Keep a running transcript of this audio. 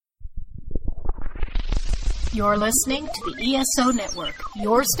You're listening to the ESO Network,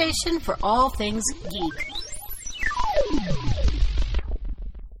 your station for all things geek.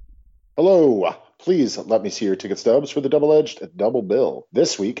 Hello. Please let me see your ticket stubs for the double-edged double bill.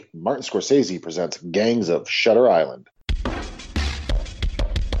 This week, Martin Scorsese presents Gangs of Shutter Island.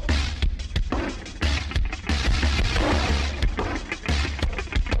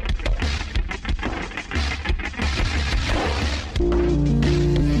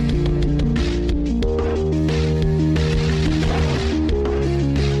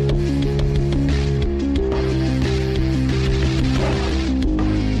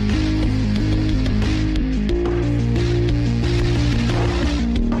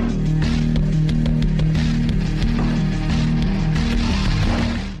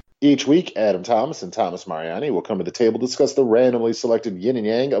 Each week, Adam Thomas and Thomas Mariani will come to the table to discuss the randomly selected yin and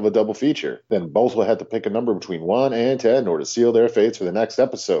yang of a double feature. Then both will have to pick a number between 1 and 10 in order to seal their fates for the next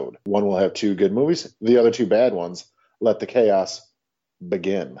episode. One will have 2 good movies, the other 2 bad ones. Let the chaos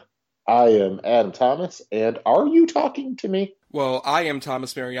begin. I am Adam Thomas, and are you talking to me? Well, I am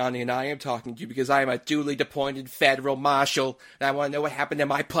Thomas Mariani, and I am talking to you because I am a duly appointed federal marshal, and I want to know what happened to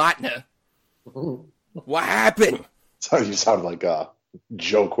my partner. What happened? So you sound like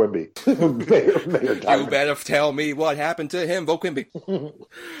Joe Quimby. Mayor You better tell me what happened to him, Bo Quimby.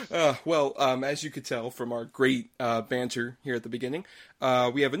 As you could tell from our great banter here at the beginning,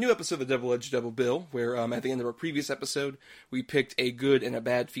 we have a new episode of the Double-Edged Double Bill, where at the end of our previous episode, we picked a good and a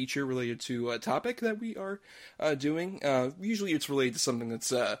bad feature related to a topic that we are doing. Usually it's related to something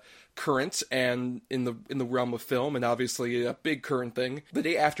that's current and in the realm of film, and obviously a big current thing. The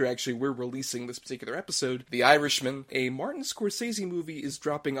day after, actually, we're releasing this particular episode, The Irishman, a Martin Scorsese movie, is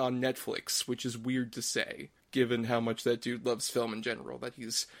dropping on Netflix, which is weird to say, given how much that dude loves film in general, that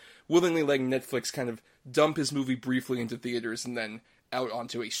he's willingly letting Netflix kind of dump his movie briefly into theaters and then out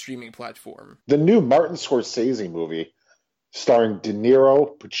onto a streaming platform. The new Martin Scorsese movie, starring De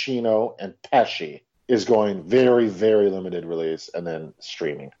Niro, Pacino, and Pesci, is going very, very limited release and then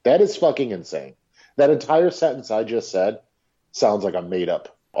streaming. That is fucking insane. That entire sentence I just said sounds like a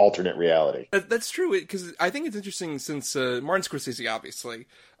made-up alternate reality. That's true, because I think it's interesting since Martin Scorsese, obviously,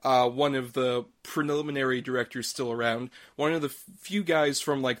 one of the preliminary directors still around, one of the few guys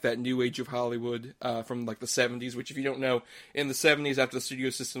from like that new age of Hollywood from like the 70s, which if you don't know, in the 70s after the studio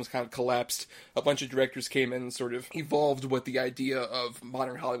systems kind of collapsed, a bunch of directors came in and sort of evolved what the idea of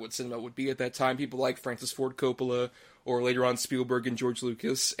modern Hollywood cinema would be at that time. People like Francis Ford Coppola, or later on Spielberg and George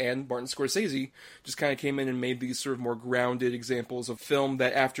Lucas, and Martin Scorsese just kind of came in and made these sort of more grounded examples of film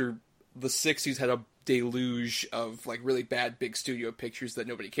that after the 60s had a deluge of like really bad big studio pictures that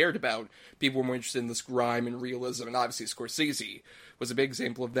nobody cared about. People were more interested in this grime and realism, and obviously Scorsese was a big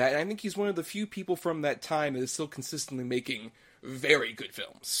example of that. And I think he's one of the few people from that time that is still consistently making very good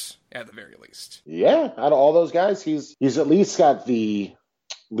films, at the very least. Yeah, out of all those guys, he's at least got the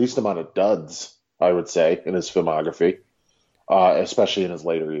least amount of duds, I would say, in his filmography, especially in his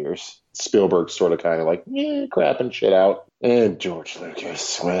later years. Spielberg's sort of kind of like, crapping shit out. And George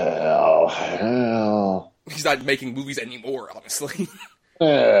Lucas, well. He's not making movies anymore, honestly.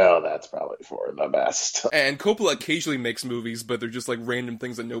 Well, that's probably for the best. And Coppola occasionally makes movies, but they're just like random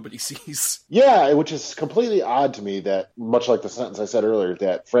things that nobody sees. Yeah, which is completely odd to me that, much like the sentence I said earlier,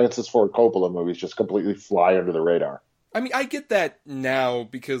 that Francis Ford Coppola movies just completely fly under the radar. I mean, I get that now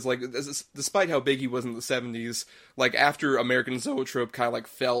because, like, despite how big he was in the 70s, like, after American Zoetrope kind of, like,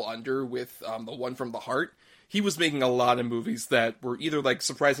 fell under with The One from the Heart, he was making a lot of movies that were either, like,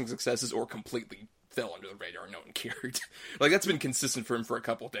 surprising successes or completely fell under the radar and no one cared. Like, that's been consistent for him for a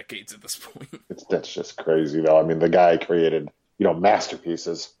couple of decades at this point. That's just crazy, though. I mean, the guy created,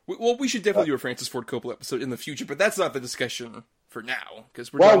 masterpieces. Well, we should definitely do a Francis Ford Coppola episode in the future, but that's not the discussion for now,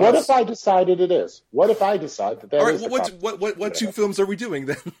 because we're what if I decided it is? What if I decide that all right, is what 2 films are we doing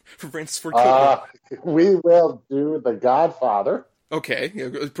then for Francis Ford Coppola? We will do The Godfather. Okay, yeah,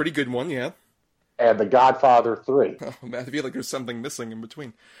 a pretty good one, yeah. And The Godfather 3. Oh, man, I feel like there's something missing in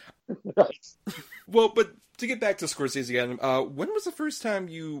between. Right. Well, but to get back to Scorsese, Adam, when was the first time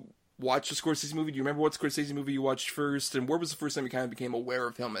you watched a Scorsese movie? Do you remember what Scorsese movie you watched first? And where was the first time you kind of became aware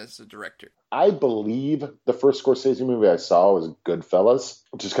of him as a director? I believe the first Scorsese movie I saw was Goodfellas,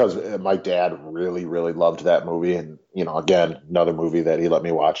 just because my dad really, really loved that movie. And, again, another movie that he let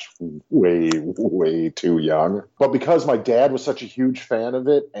me watch way, way too young. But because my dad was such a huge fan of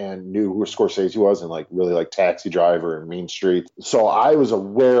it and knew who Scorsese was and, really liked Taxi Driver and Mean Streets, so I was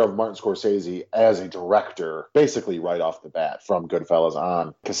aware of Martin Scorsese as a director basically right off the bat from Goodfellas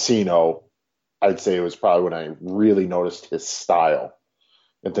on. Casino, I'd say it was probably when I really noticed his style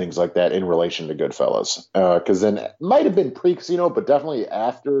and things like that in relation to Goodfellas. Because then it might have been pre-Casino, but definitely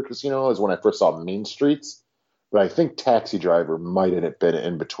after Casino is when I first saw Mean Streets. but I think Taxi Driver might have been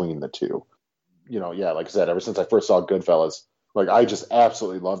in between the two. Yeah, like I said, ever since I first saw Goodfellas, like I just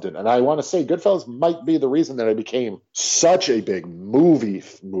absolutely loved it. And I want to say Goodfellas might be the reason that I became such a big movie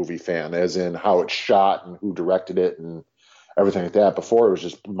fan, as in how it's shot and who directed it and everything like that. Before it was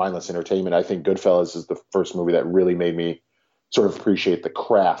just mindless entertainment. I think Goodfellas is the first movie that really made me sort of appreciate the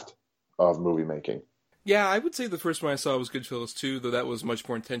craft of movie making. Yeah, I would say the first one I saw was Goodfellas too, though that was much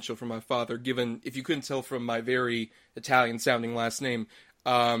more intentional from my father, given, if you couldn't tell from my very Italian-sounding last name,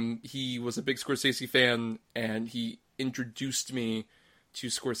 he was a big Scorsese fan, and he introduced me to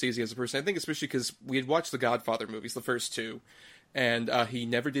Scorsese as a person. I think especially because we had watched the Godfather movies, the first two, and he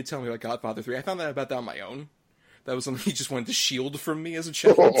never did tell me about Godfather 3. I found out about that on my own. That was something he just wanted to shield from me as a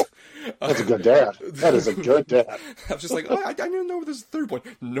child. Oh, that's a good dad. That is a good dad. I was just like, I didn't know there's a third one.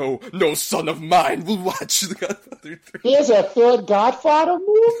 No son of mine will watch the Godfather 3. Here's a third Godfather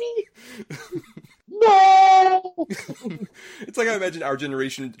movie? No! It's like I imagine our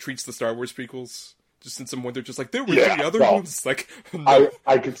generation treats the Star Wars prequels. Just in some way, they're just like, there were 3 other ones. Like, no.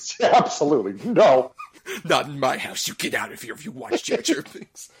 I could say absolutely no. Not in my house. You get out of here if you watch Jar Jar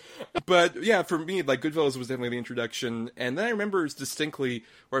Binks. But yeah, for me, like, Goodfellas was definitely the introduction. And then I remember distinctly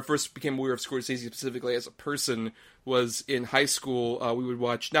where I first became aware of Scorsese specifically as a person was in high school. We would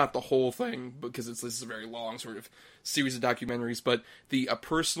watch, not the whole thing, because this is a very long sort of series of documentaries, but A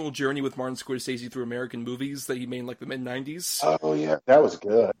Personal Journey with Martin Scorsese through American movies that he made in like the mid-90s. Oh yeah, that was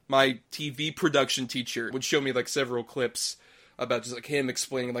good. My TV production teacher would show me like several clips about just like him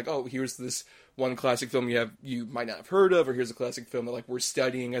explaining like, oh, here's this one classic film you might not have heard of, or here's a classic film that like we're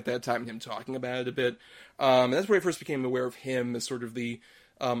studying at that time, and him talking about it a bit. And that's where I first became aware of him as sort of the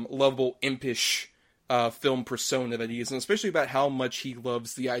lovable, impish film persona that he is, and especially about how much he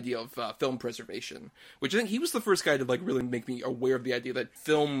loves the idea of film preservation, which I think he was the first guy to like really make me aware of the idea that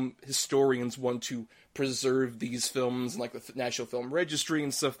film historians want to preserve these films and like the National Film Registry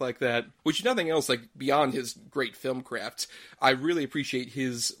and stuff like that, which if nothing else, like beyond his great film craft, I really appreciate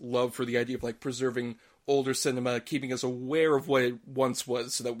his love for the idea of like preserving older cinema, keeping us aware of what it once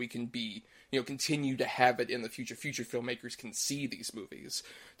was so that we can be, continue to have it in the future. Future filmmakers can see these movies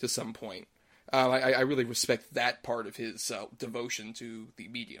to some point. I really respect that part of his devotion to the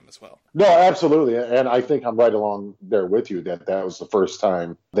medium as well. No, absolutely. And I think I'm right along there with you that was the first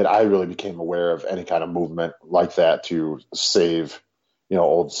time that I really became aware of any kind of movement like that to save,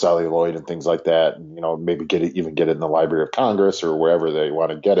 old celluloid and things like that. And, maybe get it in the Library of Congress or wherever they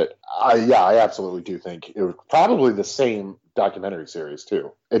want to get it. I absolutely do think it was probably the same documentary series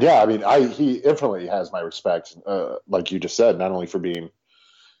too. And yeah, I mean, he infinitely has my respect, like you just said, not only for being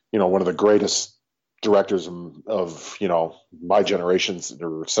one of the greatest directors of my generations,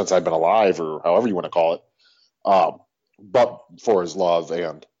 or since I've been alive, or however you want to call it, but for his love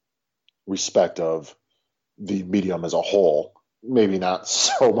and respect of the medium as a whole. Maybe not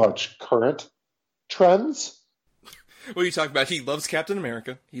so much current trends. What are you talking about? He loves Captain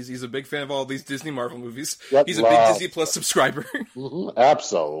America. He's a big fan of all these Disney Marvel movies. Yep, he's a big Disney Plus subscriber. Mm-hmm,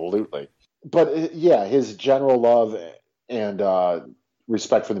 absolutely. But yeah, his general love and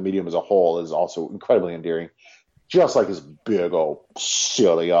respect for the medium as a whole is also incredibly endearing. Just like his big old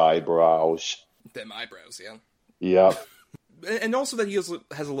silly eyebrows. Them eyebrows, yeah. Yep. And also that he has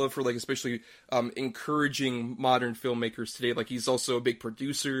a love for, like, especially encouraging modern filmmakers today. Like, he's also a big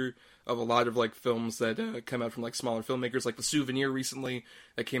producer of a lot of, like, films that come out from, like, smaller filmmakers. Like The Souvenir recently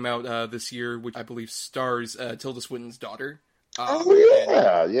that came out this year, which I believe stars Tilda Swinton's daughter. Yeah.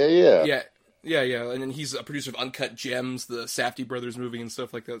 And then he's a producer of Uncut Gems, the Safdie brothers movie and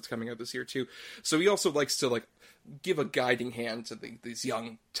stuff like that that's coming out this year, too. So he also likes to, like, give a guiding hand to these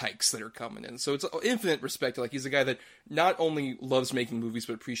young tykes that are coming in. So it's infinite respect. Like, he's a guy that not only loves making movies,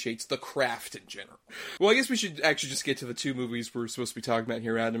 but appreciates the craft in general. Well, I guess we should actually just get to the two movies we're supposed to be talking about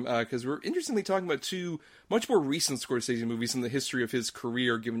here, Adam, because we're interestingly talking about two much more recent Scorsese movies in the history of his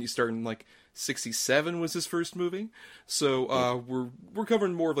career, given he started in, like, 1967 was his first movie. So we're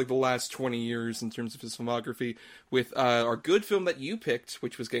covering more of, like, the last 20 years in terms of his filmography with our good film that you picked,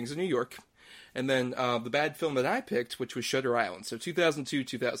 which was Gangs of New York. And then the bad film that I picked, which was Shutter Island. So 2002,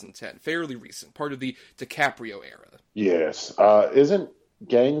 2010. Fairly recent. Part of the DiCaprio era. Yes. Isn't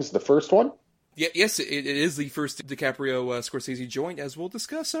Gangs the first one? Yeah, yes, it is the first DiCaprio Scorsese joint, as we'll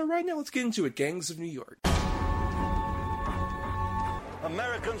discuss right now. Let's get into it. Gangs of New York.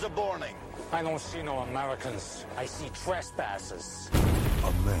 Americans are boarding. I don't see no Americans. I see trespassers.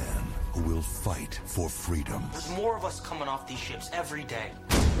 A man who will fight for freedom. There's more of us coming off these ships every day.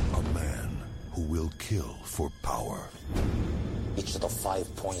 A man who will kill for power. Each of the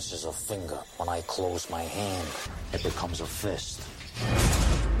 5 points is a finger. When I close my hand, it becomes a fist.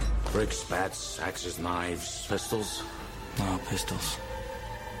 Bricks, bats, axes, knives, pistols? No, pistols.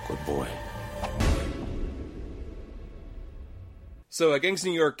 Good boy. So, Gangs of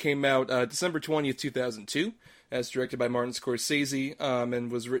New York came out December 20th, 2002. As directed by Martin Scorsese,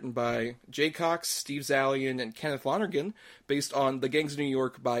 and was written by Jay Cox, Steve Zalian, and Kenneth Lonergan, based on The Gangs of New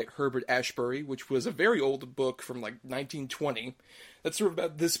York by Herbert Ashbury, which was a very old book from, 1920. That's sort of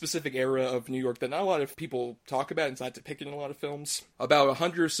about this specific era of New York that not a lot of people talk about. It's not depicted in a lot of films. About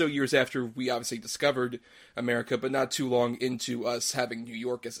 100 or so years after we obviously discovered America, but not too long into us having New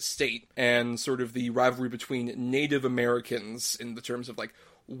York as a state, and sort of the rivalry between Native Americans in the terms of,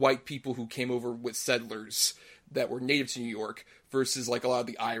 white people who came over with settlers that were native to New York versus a lot of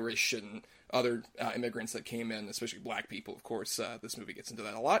the Irish and other immigrants that came in, especially black people, of course. This movie gets into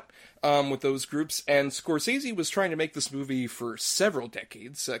that a lot with those groups. And Scorsese was trying to make this movie for several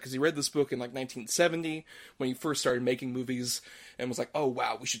decades, because he read this book in 1970 when he first started making movies and was like, oh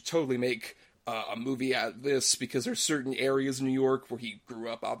wow, we should totally make a movie out of this, because there's certain areas in New York where he grew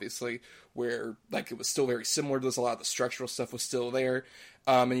up, obviously, where it was still very similar to this. A lot of the structural stuff was still there.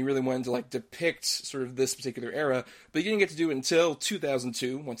 And he really wanted to depict sort of this particular era, but he didn't get to do it until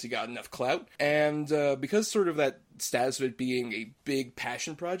 2002, once he got enough clout. And because sort of that status of it being a big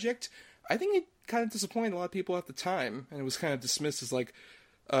passion project, I think it kind of disappointed a lot of people at the time, and it was kind of dismissed as one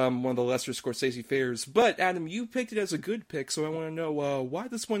of the lesser Scorsese fares. But Adam, you picked it as a good pick, so I want to know why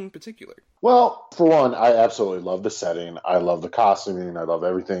this one in particular. Well, for one, I absolutely love the setting. I love the costuming. I love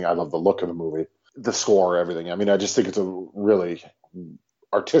everything. I love the look of the movie, the score, everything. I mean, I just think it's a really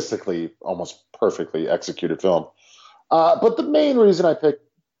artistically almost perfectly executed film. But the main reason I picked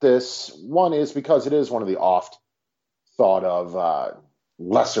this one is because it is one of the oft thought of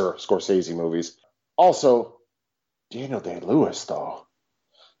lesser Scorsese movies. Also, Daniel Day-Lewis, though.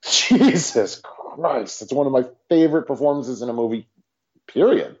 Jesus Christ. It's one of my favorite performances in a movie,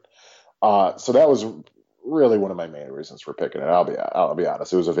 period. So that was really one of my main reasons for picking it. I'll be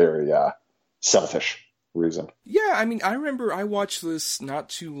honest. It was a very selfish reason. Yeah, I mean, I remember I watched this not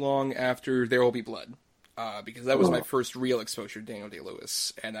too long after There Will Be Blood, because that was my first real exposure to Daniel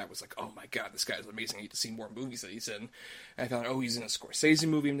Day-Lewis, and I was like, oh my god, this guy is amazing. I need to see more movies that he's in. And I thought, oh, he's in a Scorsese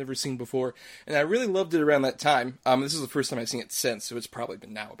movie I've never seen before, and I really loved it around that time. This is the first time I've seen it since, so it's probably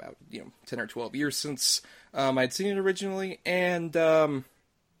been now about 10 or 12 years since I'd seen it originally, and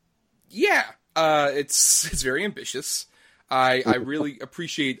it's very ambitious. I really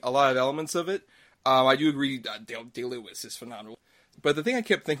appreciate a lot of elements of it. I do agree Day-Lewis is phenomenal. But the thing I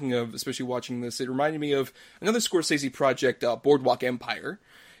kept thinking of, especially watching this, it reminded me of another Scorsese project, Boardwalk Empire,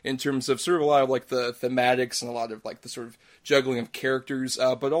 in terms of sort of a lot of the thematics and a lot of the sort of juggling of characters.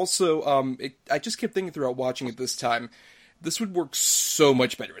 But also, I just kept thinking throughout watching it this time, this would work so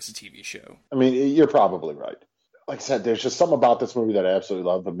much better as a TV show. I mean, you're probably right. Like I said, there's just something about this movie that I absolutely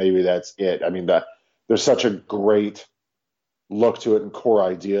love, but maybe that's it. I mean, there's such a great look to it and core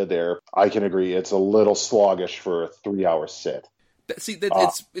idea there. I can agree. It's a little sluggish for a 3-hour sit.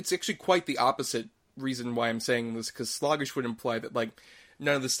 It's actually quite the opposite reason why I'm saying this, because sluggish would imply that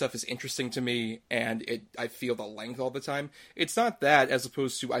none of this stuff is interesting to me, and I feel the length all the time. It's not that, as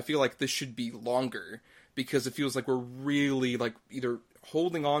opposed to I feel like this should be longer, because it feels like we're really either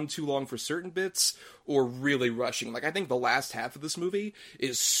holding on too long for certain bits or really rushing. I think the last half of this movie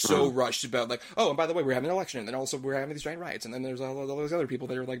is so rushed about oh, and by the way, we're having an election, and then also we're having these giant riots, and then there's all those other people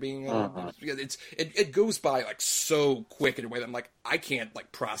that are being it goes by so quick in a way that I'm I can't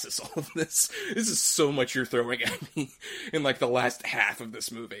process all of this. This is so much you're throwing at me in the last half of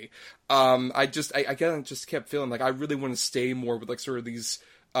this movie. I kind of just kept feeling I really want to stay more with sort of these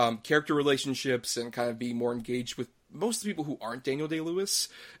character relationships and kind of be more engaged with most of the people who aren't Daniel Day-Lewis.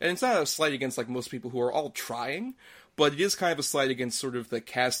 And it's not a slight against most people who are all trying, but it is kind of a slight against sort of the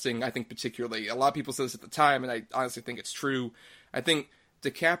casting, I think particularly. A lot of people said this at the time, and I honestly think it's true. I think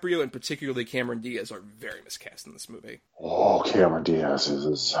DiCaprio and particularly Cameron Diaz are very miscast in this movie. Oh, Cameron Diaz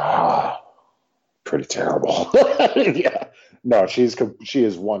is pretty terrible. Yeah. No, she is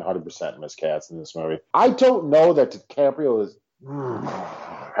 100% miscast in this movie. I don't know that DiCaprio is...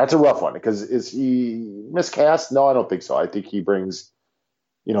 That's a rough one, because is he miscast? No, I don't think so. I think he brings,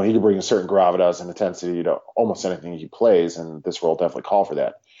 he can bring a certain gravitas and intensity to almost anything he plays, and this role definitely called for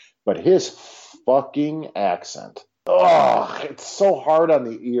that. But his fucking accent, it's so hard on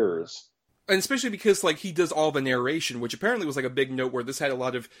the ears. And especially because, he does all the narration, which apparently was, a big note where this had a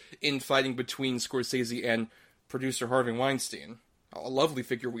lot of infighting between Scorsese and producer Harvey Weinstein. A lovely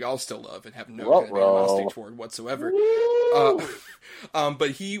figure we all still love and have no kind of animosity toward whatsoever.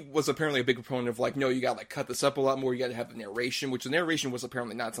 But he was apparently a big proponent of no, you gotta cut this up a lot more, you gotta have the narration, which the narration was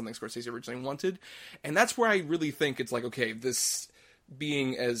apparently not something Scorsese originally wanted. And that's where I really think it's okay, this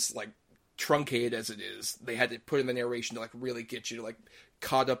being as like truncated as it is, they had to put in the narration to like really get you like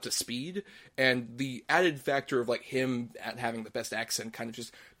caught up to speed, and the added factor of like him having the best accent kind of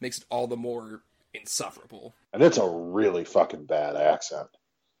just makes it all the more insufferable. And it's a really fucking bad accent.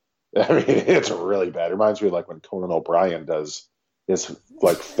 I mean, it's really bad. It reminds me of like when Conan O'Brien does his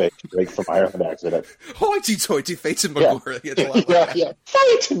like fake Drake from Ireland accent. Hoity-toity, Fates and McGuire. Yeah.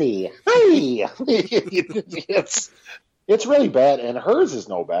 Fight me! Hey! It's really bad, and hers is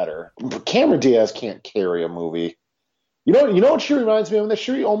no better. Cameron Diaz can't carry a movie. You know what she reminds me of?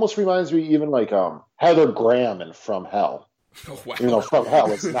 She almost reminds me even like Heather Graham in From Hell. Oh, wow. You know, From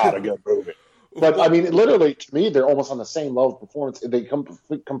Hell is not a good movie. But, I mean, literally, to me, they're almost on the same level of performance. They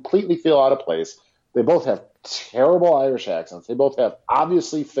completely feel out of place. They both have terrible Irish accents. They both have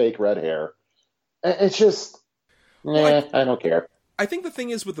obviously fake red hair. It's just, I don't care. I think the thing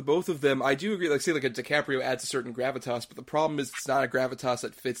is with the both of them, I do agree, like, say, like, a DiCaprio adds a certain gravitas, but the problem is it's not a gravitas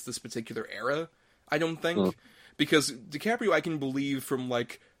that fits this particular era, I don't think. Because DiCaprio, I can believe from,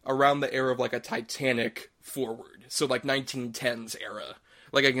 like, around the era of, like, a Titanic forward. So, like, 1910s era.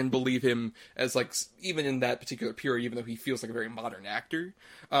 Like, I can believe him as, like, even in that particular period, even though he feels like a very modern actor.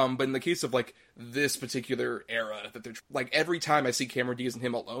 But in the case of, like, this particular era, that they're, like, every time I see Cameron Diaz and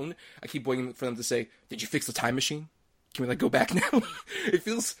him alone, I keep waiting for them to say, did you fix the time machine? Can we, like, go back now? It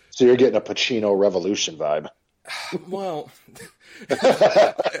feels... So you're getting a Pacino Revolution vibe. Well,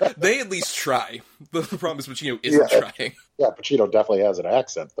 they at least try. The problem is Pacino isn't trying. Yeah, Pacino definitely has an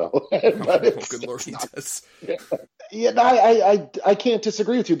accent, though. Good Lord, he does. Yeah, I can't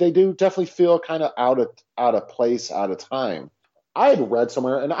disagree with you. They do definitely feel kind of out of place, out of time. I had read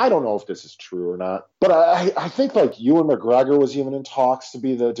somewhere, and I don't know if this is true or not, but I think like Ewan McGregor was even in talks to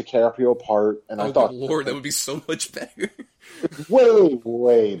be the DiCaprio part, and I thought, Lord, that would be so much better.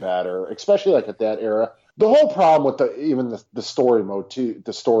 way better, especially like at that era. The whole problem with the story mode too,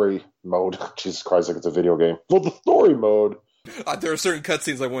 the story mode, Jesus Christ, like it's a video game. Well, the story mode. There are certain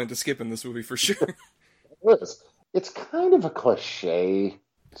cutscenes I wanted to skip in this movie for sure. It's kind of a cliche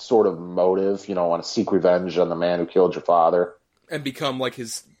sort of motive, you know, want to seek revenge on the man who killed your father. And become, like,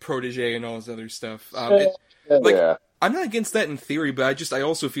 his protege and all his other stuff. Yeah. I'm not against that in theory, but I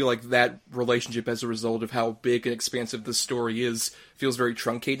also feel like that relationship, as a result of how big and expansive the story is, feels very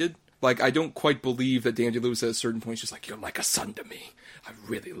truncated. Like, I don't quite believe that Daniel Day-Lewis at a certain point is just like, you're like a son to me. I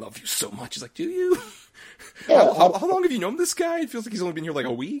really love you so much. He's like, do you? Yeah, how long have you known this guy? It feels like he's only been here like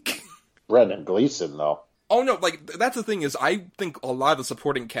a week. Brendan Gleeson, though. Oh, no, like, that's the thing is, I think a lot of the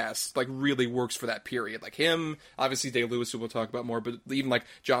supporting cast, like, really works for that period. Like, him, obviously Day-Lewis, who we'll talk about more, but even, like,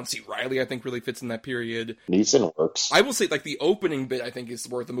 John C. Reilly, I think, really fits in that period. Neeson works. I will say, like, the opening bit, I think, is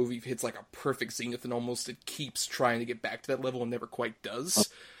where the movie hits, like, a perfect zenith, and almost it keeps trying to get back to that level and never quite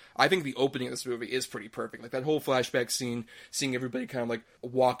does. I think the opening of this movie is pretty perfect. Like, that whole flashback scene, seeing everybody kind of, like,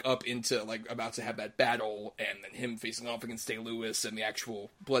 walk up into, like, about to have that battle, and then him facing off against Day-Lewis and the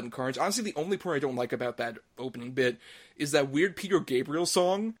actual blood and carnage. Honestly, the only part I don't like about that opening bit is that weird Peter Gabriel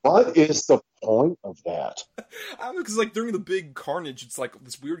song. What is the point of that? I don't know, because, like, during the big carnage, it's, like,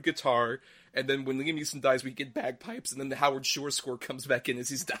 this weird guitar, and then when Liam Neeson dies, we get bagpipes, and then the Howard Shore score comes back in as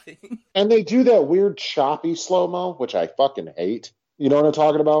he's dying. And they do that weird choppy slow-mo, which I fucking hate. You know what I'm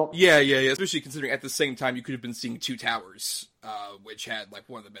talking about? Yeah. Especially considering at the same time you could have been seeing Two Towers, which had like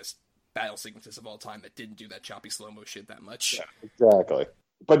one of the best battle sequences of all time that didn't do that choppy slow-mo shit that much. Yeah, exactly.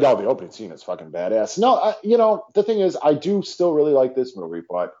 But no, the opening scene is fucking badass. No, the thing is, I do still really like this movie,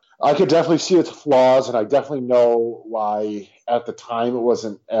 but I could definitely see its flaws, and I definitely know why at the time it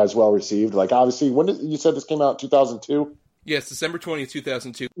wasn't as well received. Like, obviously, you said this came out in 2002? Yes, December 20th,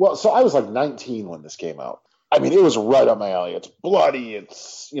 2002. Well, so I was like 19 when this came out. I mean, it was right up my alley. It's bloody,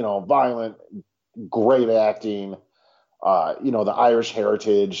 it's, violent, great acting, the Irish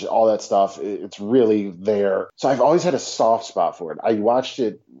heritage, all that stuff. It's really there. So I've always had a soft spot for it. I watched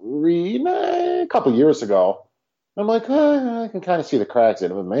it a couple years ago. I'm like, I can kind of see the cracks in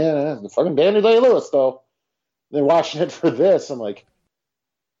it. But man, the fucking Daniel Day-Lewis, though. And then watching it for this, I'm like,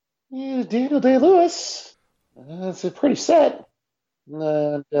 yeah, Daniel Day-Lewis. It's a pretty set.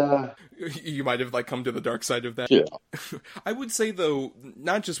 And, you might have like come to the dark side of that. Yeah. I would say though,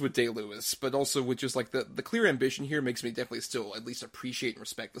 not just with Day-Lewis, but also with just like the clear ambition here makes me definitely still at least appreciate and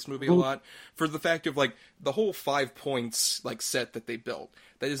respect this movie a lot for the fact of like the whole 5 points like set that they built.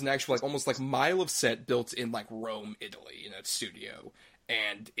 That is an actual like almost like mile of set built in like Rome, Italy in a studio,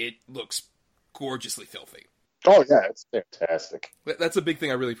 and it looks gorgeously filthy. Oh yeah, it's fantastic. That's a big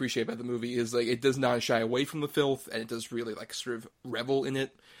thing I really appreciate about the movie is like it does not shy away from the filth, and it does really like sort of revel in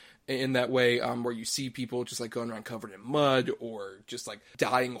it. in that way, where you see people just like going around covered in mud or just like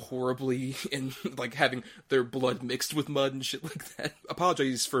dying horribly and like having their blood mixed with mud and shit like that.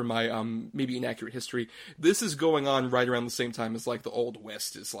 Apologies for my maybe inaccurate history. This is going on right around the same time as like the Old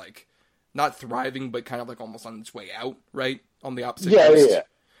West is like not thriving, but kind of like almost on its way out, right? On the opposite coast.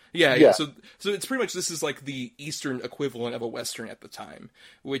 Yeah. So it's pretty much, this is like the Eastern equivalent of a Western at the time,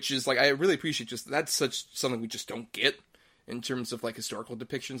 which is like, I really appreciate just, that's something we just don't get in terms of like historical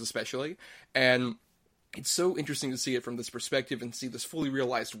depictions especially, and it's so interesting to see it from this perspective and see this fully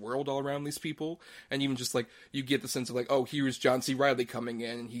realized world all around these people, and even just like you get the sense of like, oh, here's John C. Reilly coming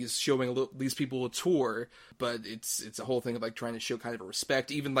in and he's showing these people a tour, but it's a whole thing of like trying to show kind of a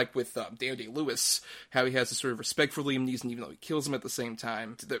respect, even like with Daniel Day-Lewis, how he has a sort of respect for Liam Neeson even though he kills him at the same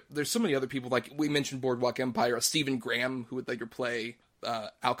time. There's so many other people, like we mentioned Boardwalk Empire, Stephen Graham, who would later play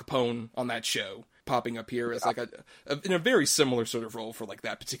Al Capone on that show, popping up here as like in a very similar sort of role for like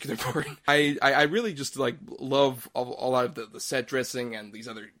that particular part. I really just like love a lot of the set dressing and these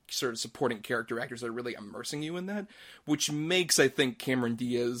other sort of supporting character actors that are really immersing you in that, which makes, I think, Cameron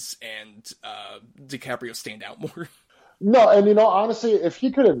Diaz and DiCaprio stand out more. No, and honestly, if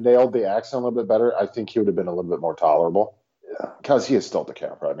he could have nailed the accent a little bit better, I think he would have been a little bit more tolerable. Because he is still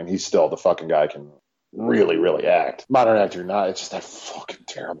DiCaprio. I mean, he's still the fucking guy who can really, really act. Modern actor or not, it's just that fucking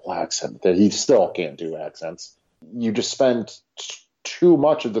terrible accent that he still can't do accents. You just spend too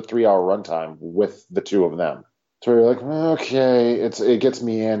much of the 3-hour runtime with the two of them. So you're like, okay, it gets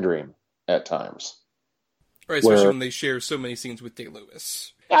meandering at times. Right, especially when they share so many scenes with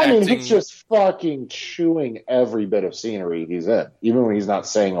Day-Lewis. I mean, he's just fucking chewing every bit of scenery he's in, even when he's not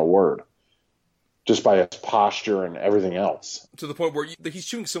saying a word. Just by his posture and everything else. To the point where he's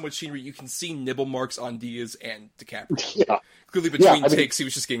chewing so much scenery, you can see nibble marks on Diaz and DiCaprio. Yeah. Clearly between takes, he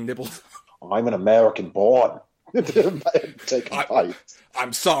was just getting nibbled. I'm an American born. Take a bite.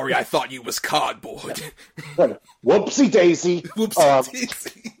 I'm sorry, I thought you was cardboard. Whoopsie daisy. Whoopsie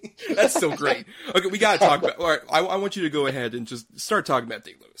daisy. That's so great. Okay, we gotta talk about. All right, I want you to go ahead and just start talking about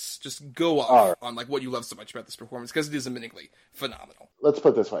Day-Lewis. Just go off on like what you love so much about this performance, because it is admittingly phenomenal. Let's put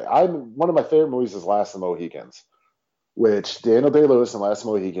it this way: one of my favorite movies is Last of the Mohicans, which Daniel Day-Lewis in Last of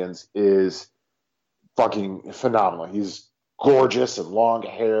the Mohicans is fucking phenomenal. He's gorgeous and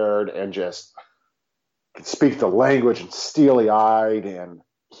long-haired and just can speak the language and steely-eyed, and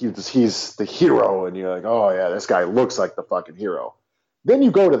he's the hero, and you're like, oh yeah, this guy looks like the fucking hero. Then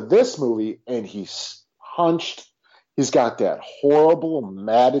you go to this movie, and he's hunched. He's got that horrible,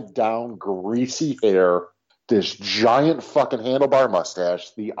 matted down, greasy hair, this giant fucking handlebar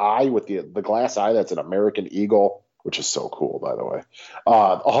mustache, the eye with the glass eye that's an American eagle, which is so cool, by the way.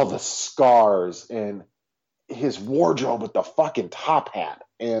 All the scars, and his wardrobe with the fucking top hat,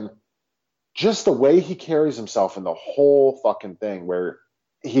 and just the way he carries himself in the whole fucking thing, where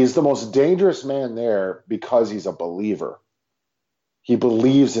he's the most dangerous man there because he's a believer. He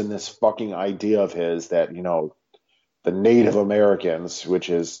believes in this fucking idea of his that, the Native Americans, which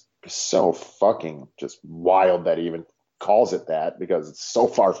is so fucking just wild that he even calls it that because it's so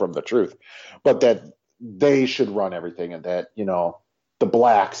far from the truth, but that they should run everything, and that, the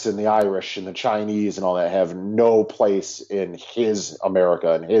blacks and the Irish and the Chinese and all that have no place in his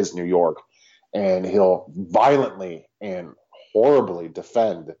America and his New York. And he'll violently and horribly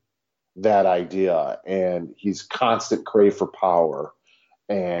defend that idea, and he's constant crave for power,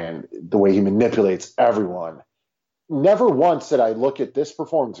 and the way he manipulates everyone. Never once did I look at this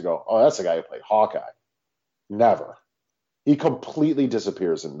performance and go, oh, that's the guy who played Hawkeye. Never. He completely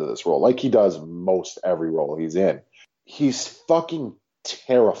disappears into this role, like he does most every role he's in. He's fucking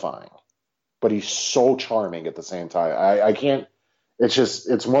terrifying, but he's so charming at the same time. I can't.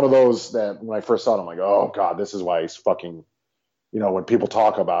 It's one of those that when I first saw it, I'm like, oh God, this is why he's fucking, when people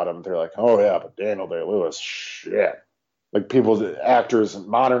talk about him, they're like, oh yeah, but Daniel Day-Lewis, shit. Like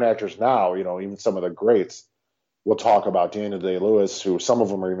modern actors now, even some of the greats will talk about Daniel Day-Lewis, who some of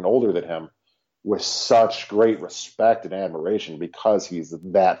them are even older than him, with such great respect and admiration because he's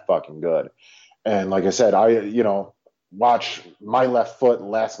that fucking good. And like I said, watch My Left Foot,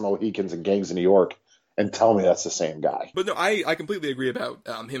 Last Mohicans, and Gangs of New York, and tell me that's the same guy. But no, I completely agree about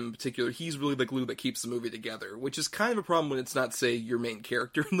him in particular. He's really the glue that keeps the movie together, which is kind of a problem when it's not, say, your main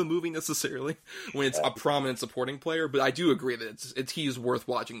character in the movie necessarily, when it's a prominent supporting player. But I do agree that he is worth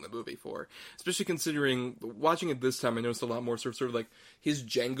watching the movie for, especially considering watching it this time. I noticed a lot more sort of like his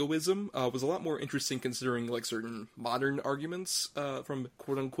Djangoism was a lot more interesting, considering like certain modern arguments from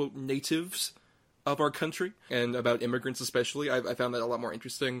quote unquote natives of our country, and about immigrants especially. I found that a lot more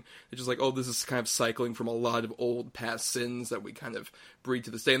interesting. It's just like, oh, this is kind of cycling from a lot of old past sins that we kind of breed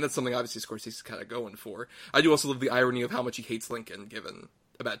to this day, and that's something obviously Scorsese's kind of going for. I do also love the irony of how much he hates Lincoln, given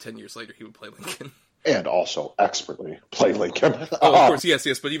about 10 years later he would play Lincoln. And also expertly play Lincoln. Oh, of course,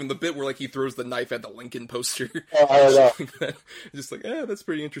 yes, but even the bit where, like, he throws the knife at the Lincoln poster. Just like, that's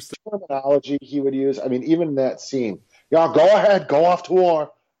pretty interesting. Terminology he would use. I mean, even that scene, go ahead, go off to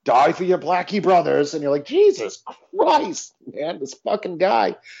war, die for your Blackie brothers. And you're like, Jesus Christ, man, this fucking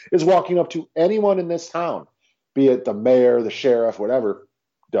guy is walking up to anyone in this town, be it the mayor, the sheriff, whatever,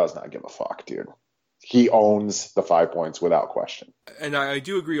 does not give a fuck, dude. He owns the 5 points without question. And I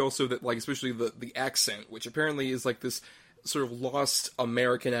do agree also that, like, especially the accent, which apparently is like this sort of lost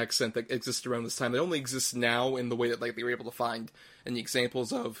American accent that exists around this time. That only exists now in the way that, like, they were able to find any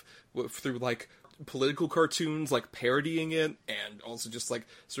examples of through, like, political cartoons, like, parodying it, and also just, like,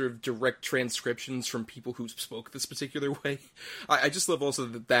 sort of direct transcriptions from people who spoke this particular way. I just love also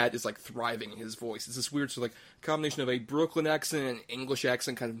that is, like, thriving in his voice. It's this weird sort of, like, combination of a Brooklyn accent and an English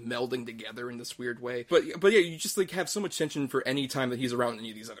accent kind of melding together in this weird way. But yeah, you just, like, have so much tension for any time that he's around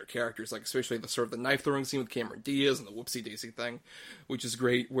any of these other characters, like, especially the sort of the knife-throwing scene with Cameron Diaz and the whoopsie-daisy thing, which is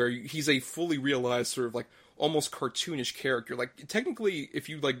great, where he's a fully realized sort of, like, almost cartoonish character. Like, technically, if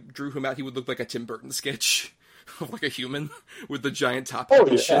you, like, drew him out, he would look like a Tim Burton sketch of, like, a human with the giant top hat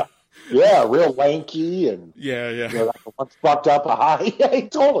and shit. Yeah, real lanky and like one fucked up eye. Yeah,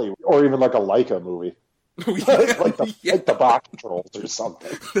 totally. Or even like a Leica movie. like the Box Trolls or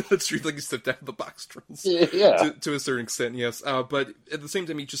something. That's true. Like, you stepped out of the Box Trolls. Yeah. To a certain extent, yes. But at the same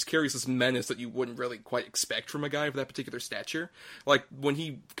time, he just carries this menace that you wouldn't really quite expect from a guy of that particular stature. Like, when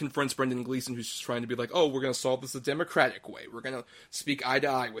he confronts Brendan Gleeson, who's just trying to be like, oh, we're going to solve this the democratic way. We're going to speak eye to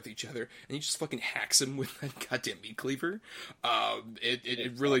eye with each other. And he just fucking hacks him with that goddamn meat cleaver.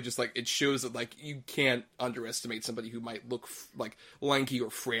 It really just, like, it shows that, like, you can't underestimate somebody who might look, like, lanky or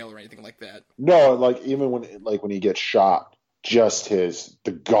frail or anything like that. No, like, even when he gets shot, just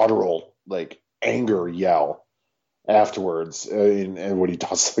the guttural, like, anger yell afterwards, and when he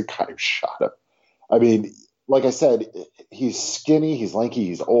does the guy who shot him. I mean, like I said, he's skinny, he's lanky,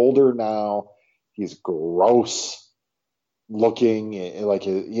 he's older now, he's gross looking, like,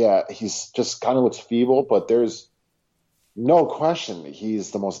 he's just kind of looks feeble, but there's no question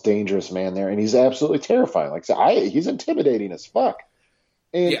he's the most dangerous man there, and he's absolutely terrifying. Like I said, he's intimidating as fuck.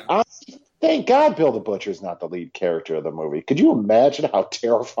 And thank God Bill the Butcher's not the lead character of the movie. Could you imagine how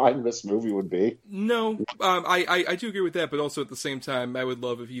terrifying this movie would be? No, I do agree with that, but also at the same time, I would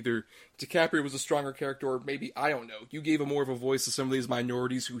love if either DiCaprio was a stronger character, or maybe, I don't know, you gave him more of a voice to some of these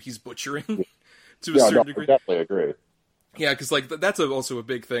minorities who he's butchering to a certain degree. I definitely agree. Yeah, because, like, that's also a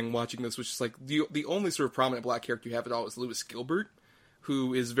big thing watching this, which is, like, the only sort of prominent black character you have at all is Lewis Gilbert,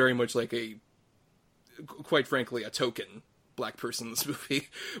 who is very much like quite frankly, a token black person in this movie,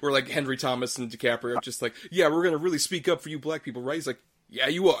 where, like, Henry Thomas and DiCaprio are just like, yeah, we're gonna really speak up for you black people, right? He's like, yeah,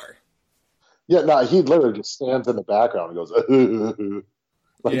 you are. Yeah, no, he literally just stands in the background and goes,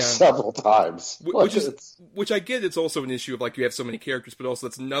 several times. Which I get, it's also an issue of, like, you have so many characters, but also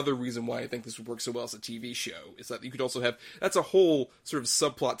that's another reason why I think this would work so well as a TV show, is that you could also have, that's a whole sort of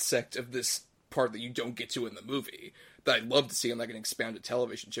subplot sect of this part that you don't get to in the movie, that I'd love to see on, like, an expanded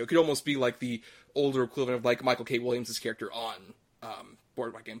television show. It could almost be like the older equivalent of, like, Michael K. Williams' character on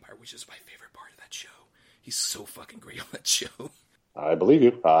Boardwalk Empire, which is my favorite part of that show. He's so fucking great on that show. I believe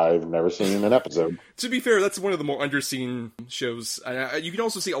you. I've never seen an episode. To be fair, that's one of the more underseen shows. You can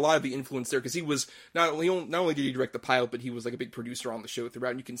also see a lot of the influence there, because he was not only did he direct the pilot, but he was, like, a big producer on the show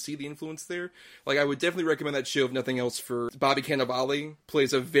throughout, and you can see the influence there. Like, I would definitely recommend that show, if nothing else, for Bobby Cannavale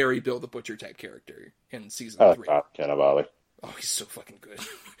plays a very Bill the Butcher type character in season 3. Cannavale. Oh, he's so fucking good.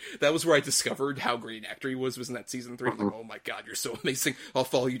 That was where I discovered how great an actor he was in that season 3. Mm-hmm. I'm like, oh my god, you're so amazing. I'll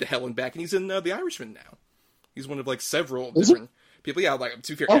follow you to hell and back. And he's in The Irishman now. He's one of, like, several different people. Yeah, like,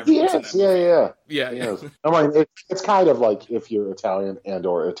 to be fair, yes, in that movie. Yeah. I mean, it's kind of like if you're Italian and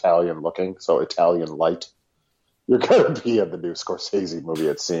or Italian looking, so Italian light, you're going to be in the new Scorsese movie,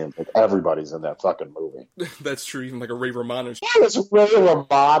 it seems. Like, everybody's in that fucking movie. That's true, even like a Ray Romano. It's Ray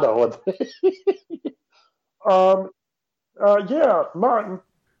Romano. Yeah, Martin,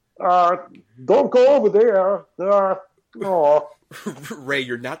 don't go over there. Ray,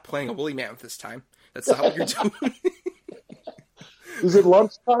 you're not playing a woolly mammoth this time. That's not what you're doing. Is it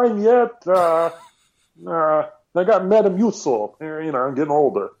lunchtime yet? I got Metamucil. I'm getting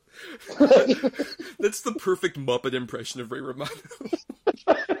older. That's the perfect Muppet impression of Ray Romano.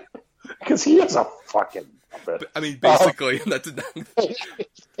 Because he is a fucking Muppet. I mean, basically.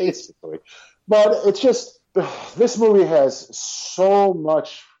 Basically. But it's just, this movie has so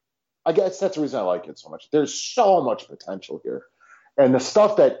much, I guess that's the reason I like it so much. There's so much potential here. And the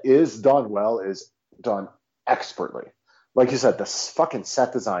stuff that is done well is done expertly. Like you said, the fucking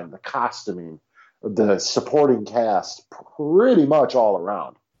set design, the costuming, the supporting cast pretty much all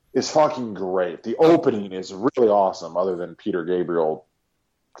around is fucking great. The opening is really awesome, other than Peter Gabriel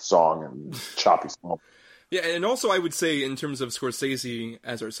song and choppy song. Yeah, and also I would say in terms of Scorsese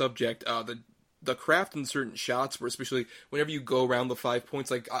as our subject, the craft in certain shots, where especially whenever you go around the 5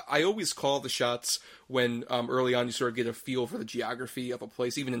 points, like I always call the shots when early on you sort of get a feel for the geography of a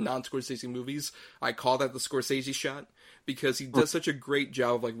place, even in non-Scorsese movies, I call that the Scorsese shot, because he does such a great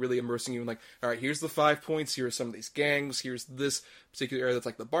job of like really immersing you in like, all right, here's the 5 points, here are some of these gangs, here's this particular area that's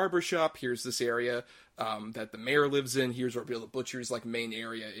like the barber shop, here's this area that the mayor lives in, here's where Bill the Butcher's like main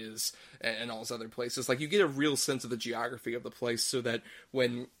area is, and all those other places. Like you get a real sense of the geography of the place, so that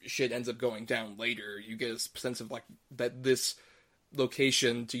when shit ends up going down later, you get a sense of like that this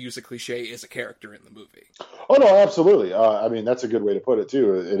location, to use a cliche, is a character in the movie. Oh no, absolutely. I mean, that's a good way to put it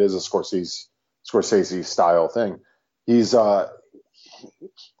too. It is a Scorsese style thing. He's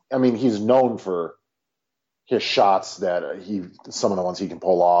he's known for his shots that some of the ones he can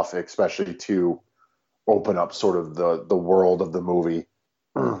pull off, especially to open up sort of the world of the movie.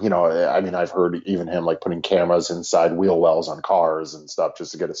 You know, I mean, I've heard even him like putting cameras inside wheel wells on cars and stuff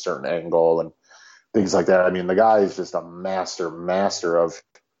just to get a certain angle and things like that. I mean, the guy is just a master of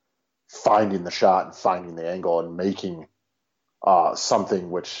finding the shot and finding the angle and making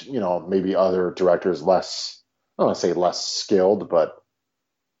something which, you know, maybe other directors less, I don't want to say less skilled, but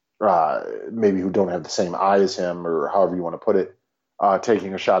maybe who don't have the same eye as him, or however you want to put it,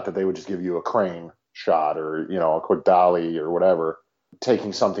 taking a shot that they would just give you a crane shot or, you know, a quick dolly or whatever,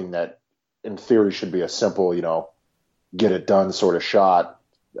 taking something that in theory should be a simple, you know, get it done sort of shot,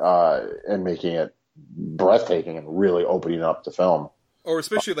 and making it breathtaking and really opening up the film. Or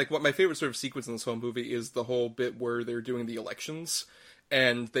especially like what my favorite sort of sequence in this whole movie is the whole bit where they're doing the elections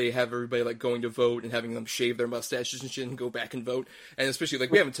and they have everybody like going to vote and having them shave their mustaches and shit and go back and vote. And especially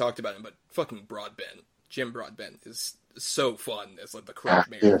like we haven't talked about him, but fucking Broadbent, Jim Broadbent is so fun as like the crowd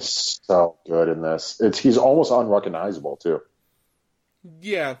mayor. He's so good in this. He's almost unrecognizable too.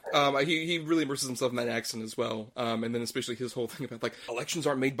 Yeah, he really immerses himself in that accent as well. And then especially his whole thing about like elections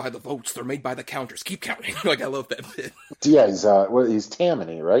aren't made by the votes; they're made by the counters. Keep counting. Like I love that bit. Yeah, he's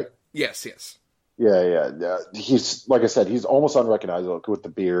Tammany, right? Yes. Yeah. He's, like I said, he's almost unrecognizable with the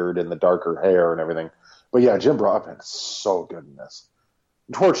beard and the darker hair and everything. But yeah, Jim Broadbent is so good in this.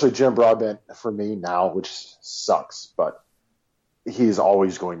 Unfortunately, Jim Broadbent for me now, which sucks, but he's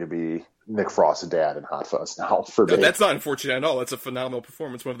always going to be Nick Frost's dad in Hot Fuzz now for me. No, that's not unfortunate at all. That's a phenomenal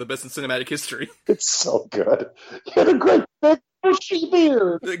performance, one of the best in cinematic history. It's so good. He had a great big bushy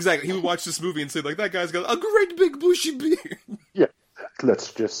beard. Exactly. He would watch this movie and say, like, that guy's got a great big bushy beard. Yeah.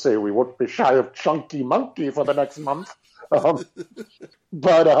 Let's just say we won't be shy of Chunky Monkey for the next month. No,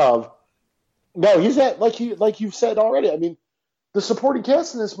 he's like you've said already. I mean, the supporting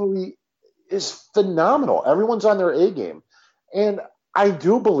cast in this movie is phenomenal. Everyone's on their A game. And I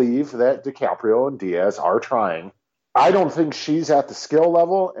do believe that DiCaprio and Diaz are trying. I don't think she's at the skill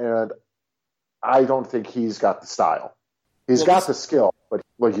level, and I don't think he's got the style. He's got the skill, but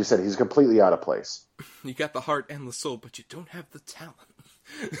like you said, he's completely out of place. You got the heart and the soul, but you don't have the talent.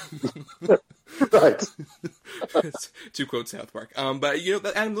 Right. To quote South Park. But, you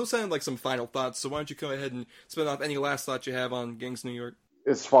know, Adam, those sound like some final thoughts, so why don't you go ahead and spin off any last thoughts you have on Gangs of New York?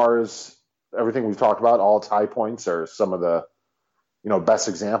 As far as everything we've talked about, all tie points are some of the, you know, best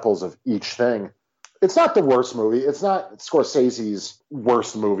examples of each thing. It's not the worst movie. It's not Scorsese's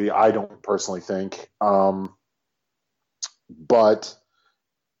worst movie, I don't personally think. But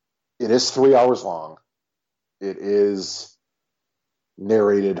it is 3 hours long. It is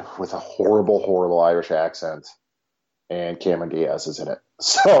narrated with a horrible Irish accent, and Cameron Diaz is in it.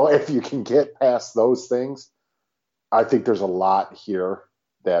 So if you can get past those things, I think there's a lot here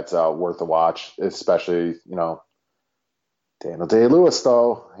that's worth a watch, especially, you know, Daniel Day-Lewis,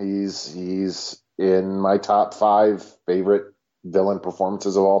 though. He's in my top 5 favorite villain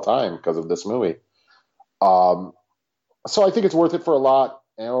performances of all time because of this movie. So I think it's worth it for a lot.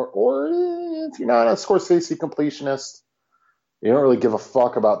 Or if you're not a Scorsese completionist, you don't really give a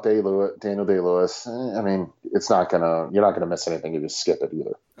fuck about Daniel Day-Lewis. I mean, you're not gonna miss anything. You just skip it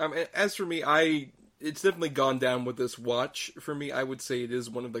either. As for me, it's definitely gone down with this watch. For me, I would say it is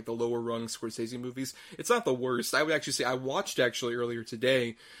one of like the lower rung Scorsese movies. It's not the worst. I would actually say I watched earlier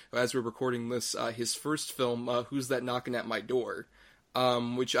today, as we're recording this, his first film, Who's That Knocking at My Door,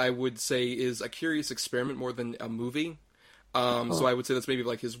 which I would say is a curious experiment more than a movie. So I would say that's maybe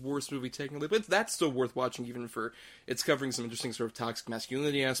like his worst movie technically, but that's still worth watching even for, it's covering some interesting sort of toxic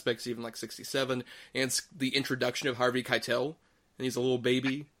masculinity aspects, even like 67, and it's the introduction of Harvey Keitel, and he's a little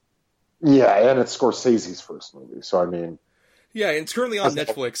baby. Yeah, and it's Scorsese's first movie, so I mean... Yeah, and it's currently on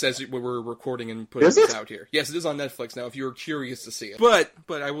Netflix as we're recording and putting this out here. Yes, it is on Netflix now if you're curious to see it.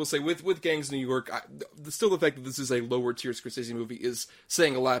 But I will say, with Gangs of New York, still the fact that this is a lower-tier Scorsese movie is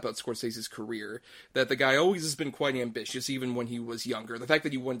saying a lot about Scorsese's career. That the guy always has been quite ambitious, even when he was younger. The fact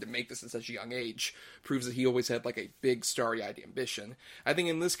that he wanted to make this at such a young age proves that he always had like a big, starry-eyed ambition. I think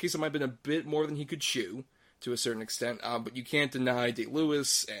in this case it might have been a bit more than he could chew, to a certain extent, but you can't deny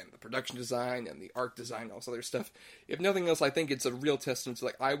Day-Lewis and the production design and the art design and all this other stuff. If nothing else, I think it's a real testament to,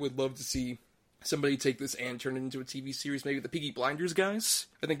 like, I would love to see somebody take this and turn it into a TV series. Maybe the Peaky Blinders guys,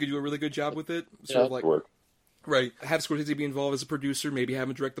 I think, could do a really good job with it. Sort of like, right, have Scorsese be involved as a producer, maybe have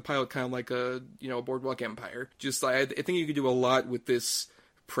him direct the pilot, kind of like a Boardwalk Empire. Just, I think you could do a lot with this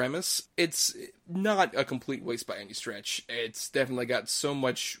premise. It's not a complete waste by any stretch. It's definitely got so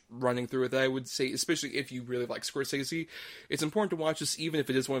much running through it that I would say, especially if you really like Scorsese, it's important to watch this even if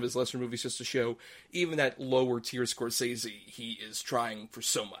it is one of his lesser movies, just to show even that lower tier Scorsese, he is trying for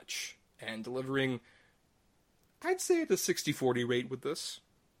so much and delivering, I'd say, at a 60-40 rate with this.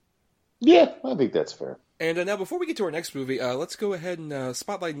 Yeah, I think that's fair. And now, before we get to our next movie, let's go ahead and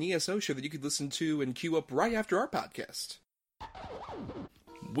spotlight an ESO show that you could listen to and queue up right after our podcast.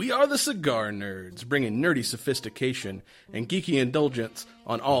 We are the Cigar Nerds, bringing nerdy sophistication and geeky indulgence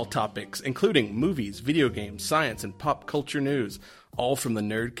on all topics, including movies, video games, science, and pop culture news, all from the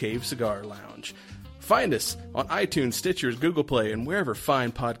Nerd Cave Cigar Lounge. Find us on iTunes, Stitchers, Google Play, and wherever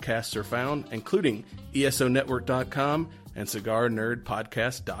fine podcasts are found, including ESONetwork.com and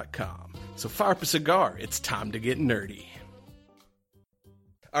CigarNerdPodcast.com. So fire up a cigar, it's time to get nerdy.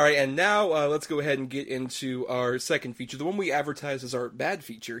 All right, and now let's go ahead and get into our second feature, the one we advertise as our bad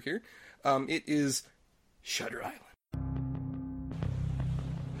feature here. It is Shutter Island.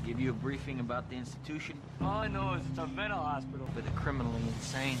 Give you a briefing about the institution? All I know is it's a mental hospital for the criminally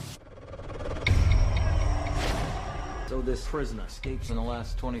insane. So this prisoner escapes In the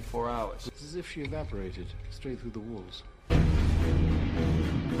last 24 hours. It's as if she evaporated straight through the walls.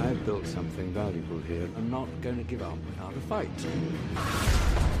 I've built something valuable here. I'm not going to give up without a fight.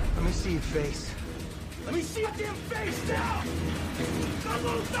 Let me see your face. Let me see your damn face now!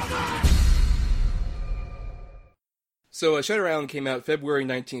 So Shutter Island came out February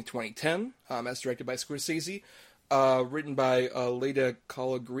 19th, 2010, as directed by Scorsese, written by Leda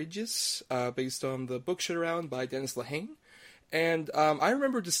Kalogridis, based on the book Shutter Island by Dennis Lehane. And I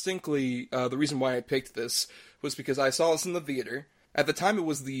remember distinctly the reason why I picked this was because I saw this in the theater. At the time, it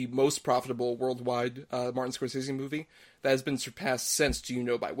was the most profitable worldwide Martin Scorsese movie that has been surpassed since. Do you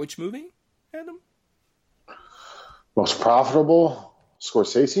know by which movie, Adam? Most profitable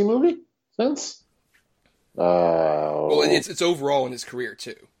Scorsese movie since? Well, it's overall in his career,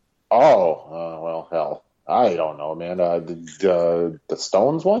 too. Well, hell. I don't know, man. The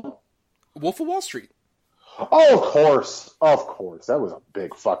Stones one? Wolf of Wall Street. Oh, of course. Of course. That was a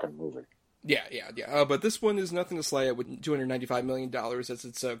big fucking movie. Yeah. But this one is nothing to slight at with $295 million as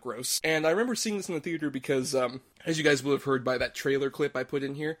its gross. And I remember seeing this in the theater because, as you guys will have heard by that trailer clip I put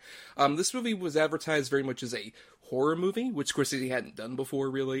in here, this movie was advertised very much as a horror movie, which Scorsese hadn't done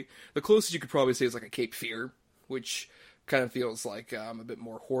before, really. The closest you could probably say is like a Cape Fear, which kind of feels like a bit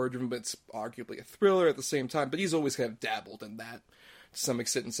more horror-driven, but it's arguably a thriller at the same time. But he's always kind of dabbled in that to some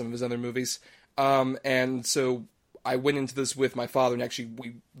extent in some of his other movies. And so I went into this with my father, and actually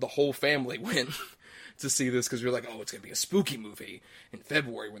the whole family went to see this because we were like, oh, it's going to be a spooky movie in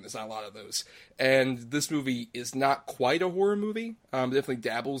February when there's not a lot of those. And this movie is not quite a horror movie. It definitely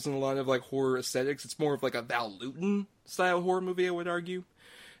dabbles in a lot of like horror aesthetics. It's more of like a Val Lewton style horror movie, I would argue,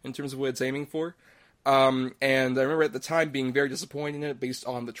 in terms of what it's aiming for. And I remember at the time being very disappointed in it based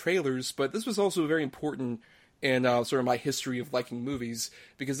on the trailers, but this was also very important in sort of my history of liking movies,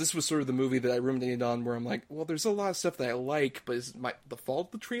 because this was sort of the movie that I ruminated on where I'm like, well, there's a lot of stuff that I like, but is the fault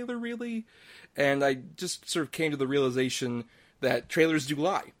of the trailer, really? And I just sort of came to the realization that trailers do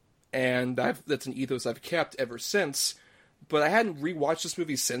lie, and that's an ethos I've kept ever since, but I hadn't rewatched this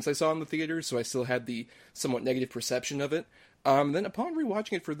movie since I saw it in the theater, so I still had the somewhat negative perception of it. Then upon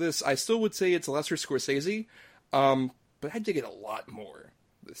rewatching it for this, I still would say it's a lesser Scorsese, but I dig it a lot more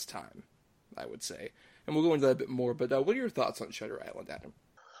this time, I would say. And we'll go into that a bit more, but what are your thoughts on Shutter Island, Adam?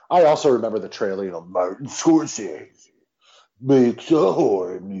 I also remember the trailer, Martin Scorsese makes a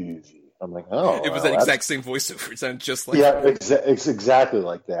horror movie. I'm like, oh. It was that exact same voiceover. It sounded just like that. Yeah, it's exactly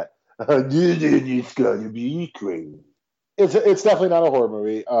like that. It's gonna be crazy. It's definitely not a horror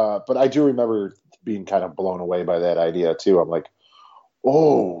movie, but I do remember being kind of blown away by that idea, too. I'm like,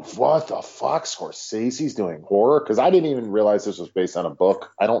 oh, what the fuck? Scorsese's doing horror? Because I didn't even realize this was based on a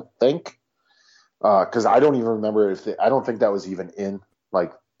book, I don't think. Because I don't even remember I don't think that was even in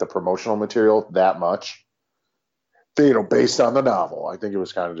like the promotional material that much. based on the novel. I think it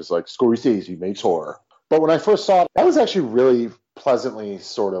was kind of just like Scorsese makes horror. But when I first saw it, I was actually really pleasantly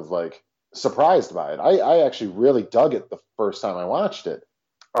sort of like surprised by it. I actually really dug it the first time I watched it.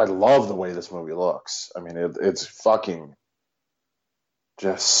 I love the way this movie looks. I mean, it's fucking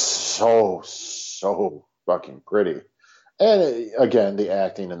just so fucking pretty. And again, the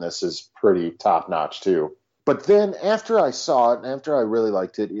acting in this is pretty top notch too. But then after I saw it and after I really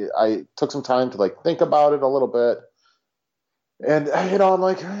liked it, I took some time to like think about it a little bit. And, I'm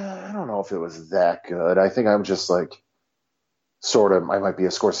like, I don't know if it was that good. I think I'm just like, I might be a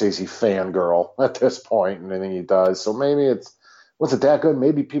Scorsese fangirl at this point and anything he does. So maybe was it that good?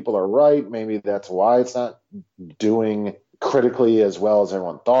 Maybe people are right. Maybe that's why it's not doing critically as well as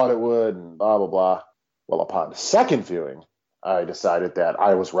everyone thought it would and blah, blah, blah. Well, upon the second viewing, I decided that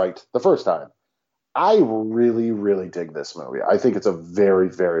I was right the first time. I really, really dig this movie. I think it's a very,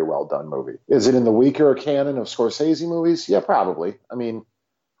 very well done movie. Is it in the weaker canon of Scorsese movies? Yeah, probably. I mean,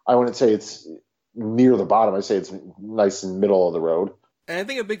 I wouldn't say it's near the bottom. I'd say it's nice in the middle of the road. And I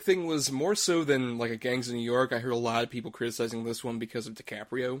think a big thing was more so than like a Gangs of New York. I heard a lot of people criticizing this one because of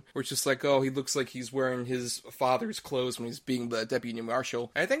DiCaprio, where it's just like, oh, he looks like he's wearing his father's clothes when he's being the deputy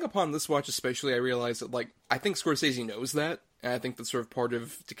marshal. And I think upon this watch especially, I realized that, like, I think Scorsese knows that, and I think that's sort of part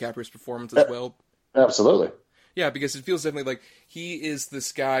of DiCaprio's performance as well. Absolutely. Yeah, because it feels definitely like he is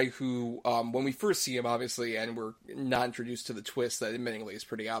this guy who, when we first see him, obviously, and we're not introduced to the twist that admittingly is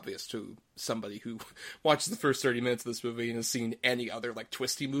pretty obvious to somebody who watches the first 30 minutes of this movie and has seen any other, like,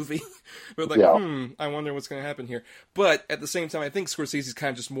 twisty movie. But like, I wonder what's going to happen here. But at the same time, I think Scorsese's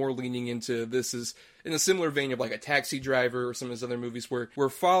kind of just more leaning into this is in a similar vein of, like, a Taxi Driver or some of his other movies where we're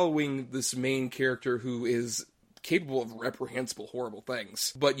following this main character who is capable of reprehensible, horrible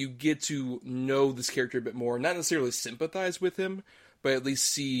things. But you get to know this character a bit more, not necessarily sympathize with him, but at least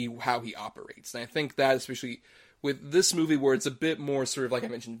see how he operates. And I think that, especially with this movie where it's a bit more sort of, like I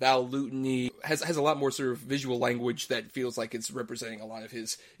mentioned, Val Lewton-y, has a lot more sort of visual language that feels like it's representing a lot of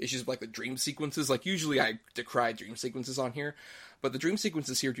his issues with, like, the dream sequences. Like, usually I decry dream sequences on here, but the dream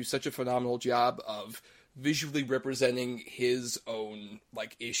sequences here do such a phenomenal job of visually representing his own,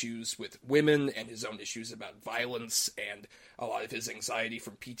 like, issues with women and his own issues about violence and a lot of his anxiety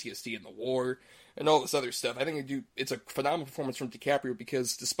from PTSD in the war and all this other stuff. I think it's a phenomenal performance from DiCaprio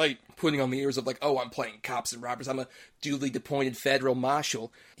because despite putting on the airs of, like, oh, I'm playing cops and robbers, I'm a duly appointed federal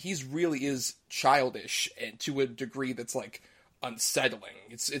marshal, he's really is childish and to a degree that's, like, unsettling.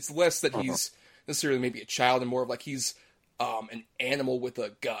 It's less that he's necessarily maybe a child and more of, like, he's an animal with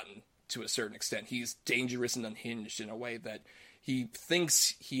a gun. To a certain extent, he's dangerous and unhinged in a way that he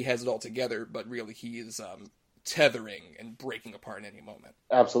thinks he has it all together, but really he is tethering and breaking apart at any moment.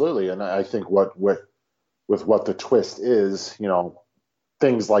 Absolutely, and I think with what the twist is,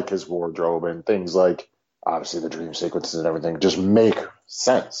 things like his wardrobe and things like obviously the dream sequences and everything just make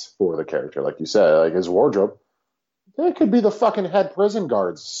sense for the character. Like you said, like his wardrobe, that could be the fucking head prison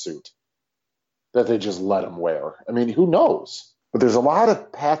guard's suit that they just let him wear. I mean, who knows? But there's a lot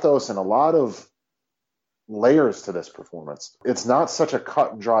of pathos and a lot of layers to this performance. It's not such a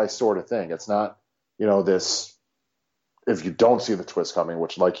cut and dry sort of thing. It's not, this, if you don't see the twist coming,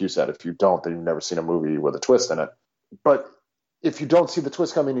 which, like you said, if you don't, then you've never seen a movie with a twist in it. But if you don't see the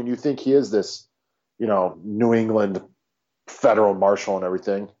twist coming and you think he is this, New England federal marshal and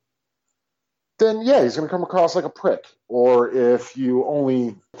everything, then yeah, he's going to come across like a prick. Or if you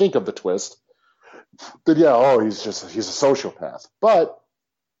only think of the twist, then yeah, he's a sociopath. But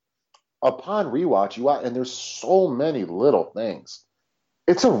upon rewatch, and there's so many little things.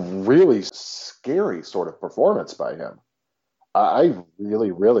 It's a really scary sort of performance by him. I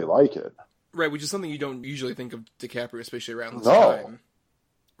really, really like it. Right, which is something you don't usually think of DiCaprio, especially around this time.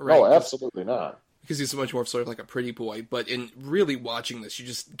 Right, no, absolutely not. Because he's so much more sort of like a pretty boy. But in really watching this, you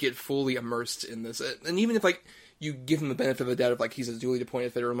just get fully immersed in this. And even if, like, you give him the benefit of the doubt of, like, he's a duly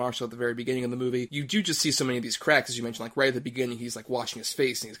appointed federal marshal at the very beginning of the movie, you do just see so many of these cracks, as you mentioned, like, right at the beginning, he's, like, washing his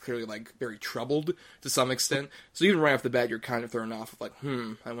face, and he's clearly, like, very troubled to some extent. So even right off the bat, you're kind of thrown off of, like,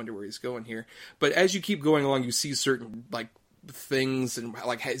 I wonder where he's going here. But as you keep going along, you see certain, like, things and,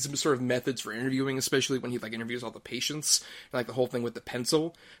 like, his sort of methods for interviewing, especially when he, like, interviews all the patients, and, like, the whole thing with the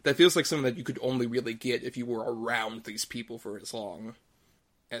pencil. That feels like something that you could only really get if you were around these people for as long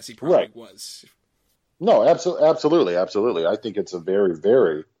as he probably was. No, absolutely. I think it's a very,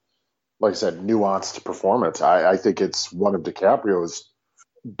 very, like I said, nuanced performance. I think it's one of DiCaprio's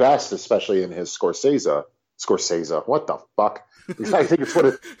best, especially in his Scorsese. What the fuck? I think it's what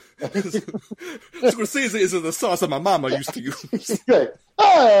it... Scorsese is the sauce that my mama used to use.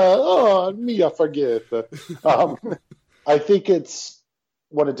 Me, I forget. I think it's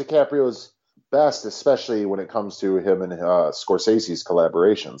one of DiCaprio's best, especially when it comes to him and Scorsese's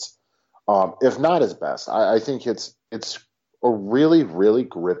collaborations. If not his best, I think it's a really, really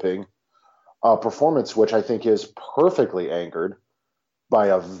gripping performance, which I think is perfectly anchored by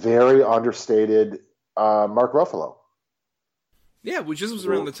a very understated Mark Ruffalo. Yeah, which this was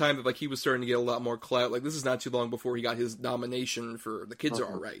around the time that like he was starting to get a lot more clout. Like this is not too long before he got his nomination for The Kids Are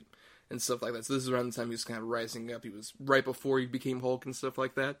Alright and stuff like that. So this is around the time he was kind of rising up. He was right before he became Hulk and stuff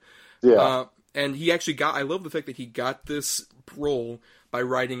like that. Yeah. And he actually got, I love the fact that he got this role by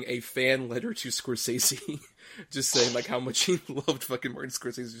writing a fan letter to Scorsese, just saying like how much he loved fucking Martin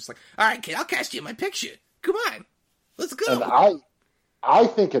Scorsese. Just like, all right, kid, I'll cast you in my picture. Come on, let's go. And I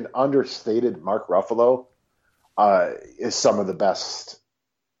think an understated Mark Ruffalo is some of the best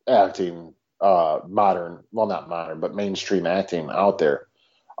acting, not modern, but mainstream acting out there.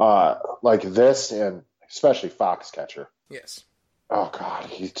 Like this, and especially Foxcatcher. Yes. Oh God,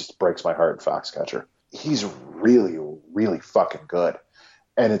 he just breaks my heart, Foxcatcher. He's really, really fucking good.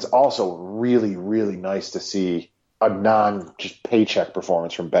 And it's also really, really nice to see a just paycheck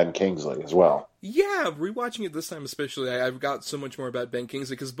performance from Ben Kingsley as well. Yeah, rewatching it this time especially, I've got so much more about Ben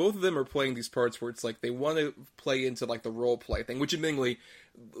Kingsley, because both of them are playing these parts where it's like they want to play into like the role play thing, which admittingly,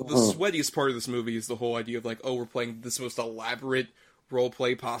 the sweatiest part of this movie is the whole idea of like, oh, we're playing this most elaborate role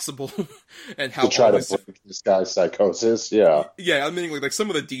play possible, and how to try to break this guy's psychosis. Yeah, I mean, like some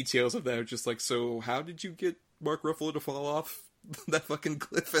of the details of that are just like, so how did you get Mark Ruffalo to fall off that fucking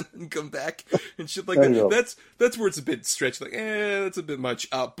cliff and then come back and shit like that? That's where it's a bit stretched. Like, that's a bit much.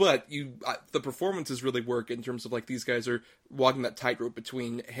 But the performances really work in terms of like these guys are walking that tightrope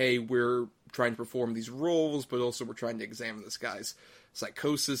between, hey, we're trying to perform these roles, but also we're trying to examine this guy's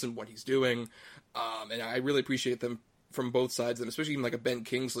psychosis and what he's doing. And I really appreciate them from both sides, and especially even like a Ben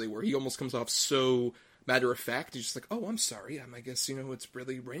Kingsley, where he almost comes off so matter of fact. He's just like, oh, I'm sorry. I guess, it's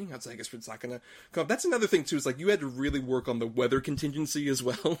really raining outside. I guess it's not going to come up. That's another thing, too, is like you had to really work on the weather contingency as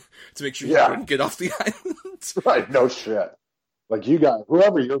well to make sure you couldn't get off the island. Right, no shit. Like you got,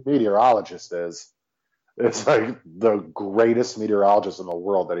 whoever your meteorologist is, it's like the greatest meteorologist in the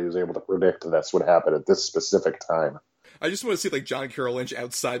world that he was able to predict this would happen at this specific time. I just want to see like John Carroll Lynch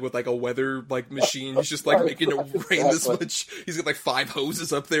outside with like a weather like machine. He's just like making it rain this much. He's got like 5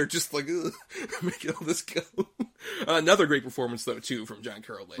 hoses up there, just like making all this go. Another great performance though too from John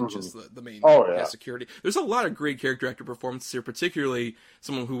Carroll Lynch is the main security. There's a lot of great character actor performances here, particularly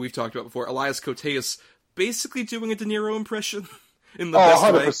someone who we've talked about before, Elias Koteas, basically doing a De Niro impression in the best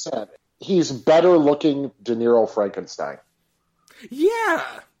 100%. Way. He's better looking De Niro Frankenstein. Yeah,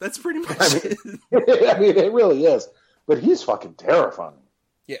 that's pretty much it. I mean, it really is. But he's fucking terrifying.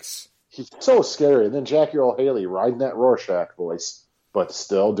 Yes. He's so scary. And then Jackie Earle Haley riding that Rorschach voice, but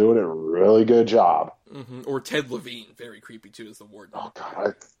still doing a really good job. Mm-hmm. Or Ted Levine, very creepy too, as the warden. Oh,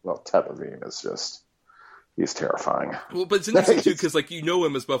 God. Ted Levine is just... He's terrifying. Well, but it's interesting, too, because, like, you know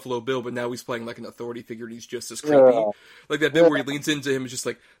him as Buffalo Bill, but now he's playing, like, an authority figure, and he's just as creepy. Yeah. Like, that bit where he leans into him and is just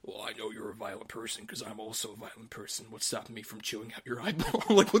like, well, I know you're a violent person, because I'm also a violent person. What's stopping me from chewing out your eyeball?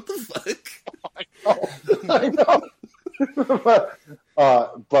 Like, what the fuck? I know.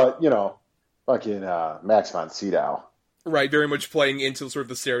 But, fucking Max von Sydow. Right, very much playing into sort of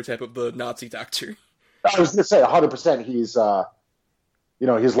the stereotype of the Nazi doctor. I was going to say, 100%, he's,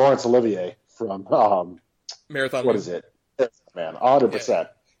 he's Laurence Olivier from... Marathon What Man. Is it? Man, 100%.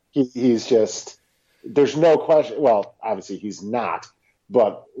 Yeah. He's just, there's no question. Well, obviously he's not,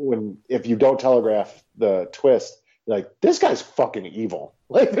 but if you don't telegraph the twist, you're like, this guy's fucking evil.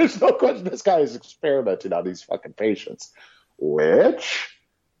 Like, there's no question this guy is experimenting on these fucking patients, which,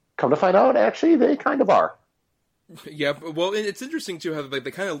 come to find out, actually, they kind of are. Yeah, well, it's interesting, too, how they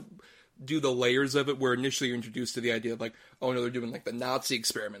kind of do the layers of it, where initially you're introduced to the idea of like, oh no, they're doing like the Nazi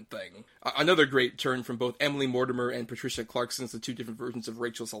experiment thing. Another great turn from both Emily Mortimer and Patricia Clarkson's the 2 different versions of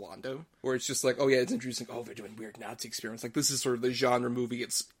Rachel Zalando, where it's just like, oh yeah, it's introducing, oh, they're doing weird Nazi experiments. Like, this is sort of the genre movie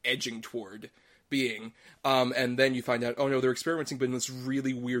it's edging toward being. And then you find out, oh no, they're experimenting, but in this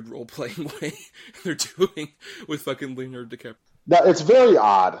really weird role-playing way they're doing with fucking Leonardo DiCaprio. Now, it's very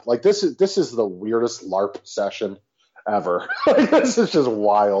odd. Like, this is the weirdest LARP session ever. Like, this is just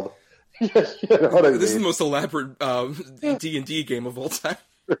wild. You know what I mean? This is the most elaborate D&D game of all time.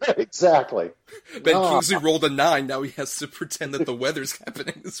 Exactly. Ben Kingsley rolled a 9. Now he has to pretend that the weather's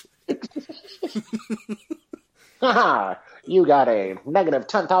happening this way. Haha! You got a negative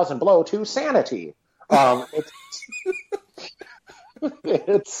 10,000 blow to sanity.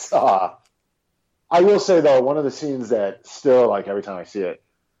 It's I will say though, one of the scenes that still, like, every time I see it,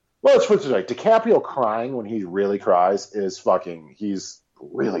 well, it's what's like DiCaprio crying when he really cries is fucking. He's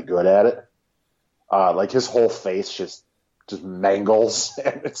really good at it. Like, his whole face just just mangles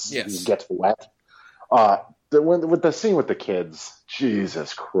and it gets wet. With the scene with the kids,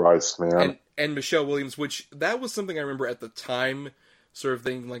 Jesus Christ, man. And Michelle Williams, which that was something I remember at the time, sort of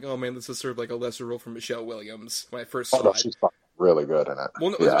thinking like, oh man, this is sort of like a lesser role for Michelle Williams when I first saw it. She's really good in it.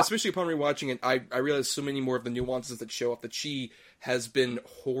 Well, no, especially upon rewatching it, I realized so many more of the nuances that show up that she has been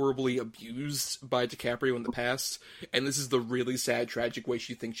horribly abused by DiCaprio in the past, and this is the really sad, tragic way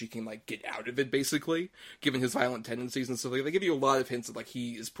she thinks she can like get out of it. Basically, given his violent tendencies and stuff, like they give you a lot of hints that like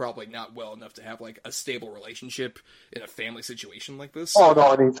he is probably not well enough to have like a stable relationship in a family situation like this. Oh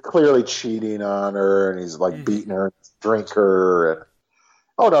no, and he's clearly cheating on her, and he's like beating her, drink her, and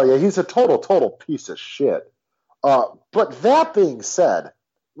oh no, yeah, he's a total piece of shit. But that being said,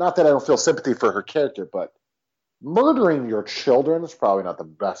 not that I don't feel sympathy for her character, but murdering your children is probably not the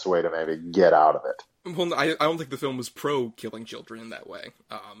best way to maybe get out of it. Well, I don't think the film was pro killing children in that way.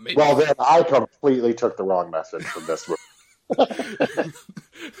 Well, then I completely took the wrong message from this movie.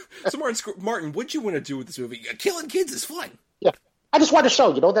 So, Martin, what'd you want to do with this movie? Killing kids is fun. Yeah, I just want to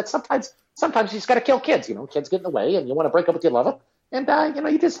show, that sometimes you just got to kill kids. Kids get in the way, and you want to break up with your lover, and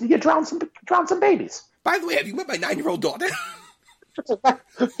you drown some babies. By the way, have you met my 9-year-old daughter?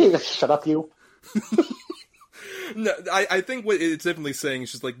 Shut up, you. No, I think what it's definitely saying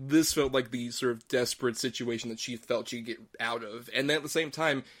is just like this felt like the sort of desperate situation that she felt she'd get out of, and then at the same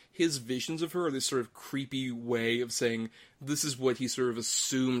time, his visions of her are this sort of creepy way of saying this is what he sort of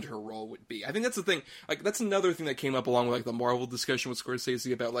assumed her role would be. I think that's the thing. Like that's another thing that came up along with like the Marvel discussion with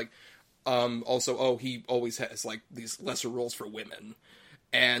Scorsese about like also he always has like these lesser roles for women.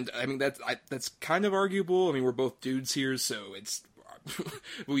 And I mean that's kind of arguable. I mean we're both dudes here, so it's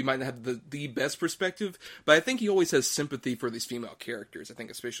we might not have the best perspective, but I think he always has sympathy for these female characters. I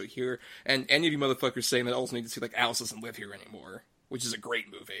think especially here, and any of you motherfuckers saying that also need to see like Alice Doesn't Live Here Anymore, which is a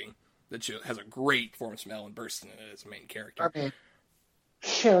great movie that has a great performance from Ellen Burstyn as a main character. I mean,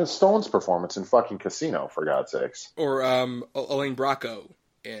 Sharon Stone's performance in fucking Casino, for God's sakes, or Elaine Bracco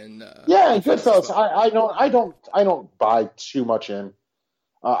in Goodfellas. Well. I don't buy too much in.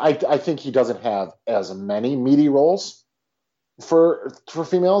 I think he doesn't have as many meaty roles for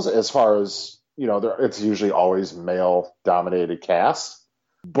females as far as, it's usually always male-dominated cast.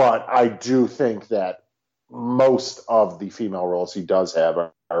 But I do think that most of the female roles he does have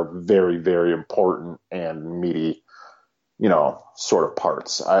are very, very important and meaty, sort of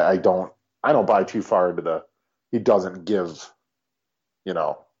parts. I don't buy too far into he doesn't give,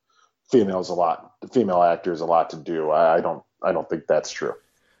 female actors a lot to do. I don't think that's true.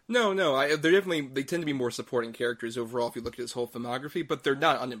 No, they tend to be more supporting characters overall if you look at his whole filmography, but they're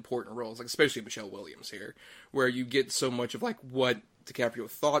not unimportant roles, like especially Michelle Williams here, where you get so much of like what DiCaprio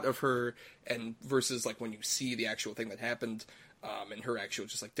thought of her, and versus like when you see the actual thing that happened, and her actual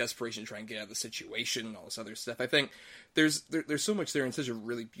just like desperation to try and get out of the situation and all this other stuff. I think there's so much there, and such a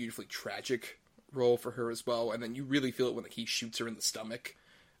really beautifully tragic role for her as well, and then you really feel it when like he shoots her in the stomach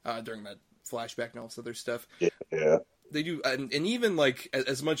during that flashback and all this other stuff. Yeah. They do, and even like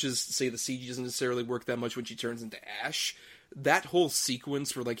as much as say the CG doesn't necessarily work that much when she turns into ash, that whole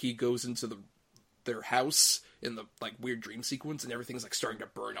sequence where like he goes into their house in the like weird dream sequence and everything's like starting to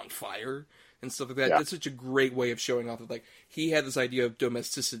burn on fire and stuff like that. Yeah. That's such a great way of showing off that like he had this idea of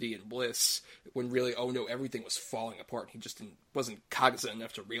domesticity and bliss when really everything was falling apart. He just wasn't cognizant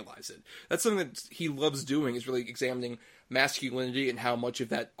enough to realize it. That's something that he loves doing, is really examining masculinity and how much of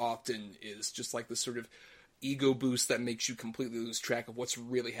that often is just like this sort of ego boost that makes you completely lose track of what's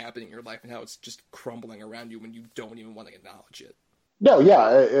really happening in your life and how it's just crumbling around you when you don't even want to acknowledge it. No,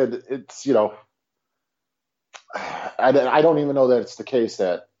 yeah, it's I don't even know that it's the case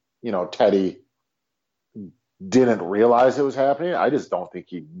that Teddy didn't realize it was happening. I just don't think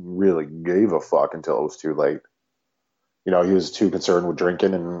he really gave a fuck until it was too late. He was too concerned with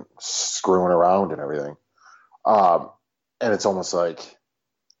drinking and screwing around and everything. And it's almost like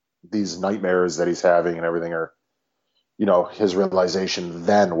these nightmares that he's having and everything are, his realization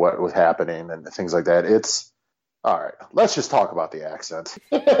then what was happening and things like that. It's all right. Let's just talk about the accent.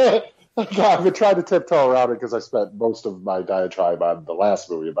 I've been trying to tiptoe around it because I spent most of my diatribe on the last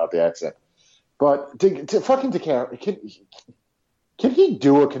movie about the accent. But to fucking DiCaprio, can he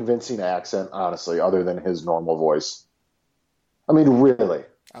do a convincing accent, honestly, other than his normal voice? I mean, really?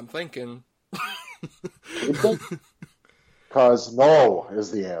 I'm thinking. Because no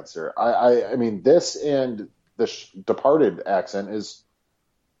is the answer. I mean, this and the Departed accent is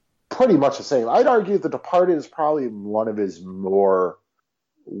pretty much the same. I'd argue The Departed is probably one of his more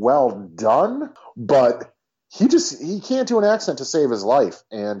well done, but he can't do an accent to save his life.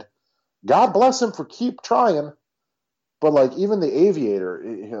 And God bless him for keep trying. But like even The Aviator,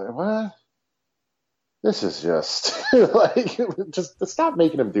 what? this is just like just stop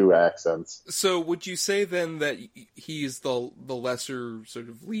making him do accents. So would you say then that he's the lesser sort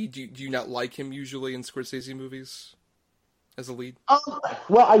of lead? Do you not like him usually in Scorsese movies as a lead?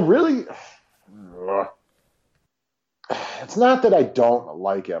 Well, I really. It's not that I don't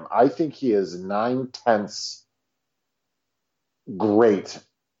like him. I think he is 9/10 great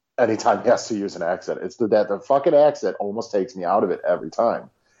anytime he has to use an accent. It's that the fucking accent almost takes me out of it every time,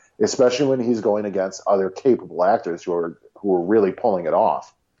 especially when he's going against other capable actors who are really pulling it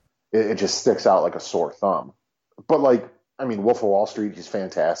off. It just sticks out like a sore thumb. But like, I mean, Wolf of Wall Street, he's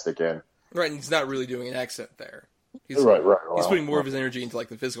fantastic in. Right, and he's not really doing an accent there. He's, right. He's putting more of his energy into like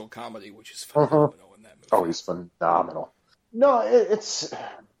the physical comedy, which is phenomenal in that movie. Oh, he's phenomenal. No, it's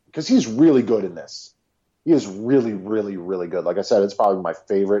because he's really good in this. He is really, really, really good. Like I said, it's probably my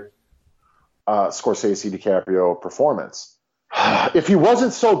favorite Scorsese DiCaprio performance. If he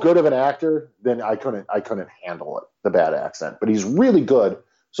wasn't so good of an actor, then I couldn't handle it, the bad accent. But he's really good,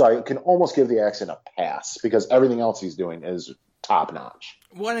 so I can almost give the accent a pass because everything else he's doing is top notch.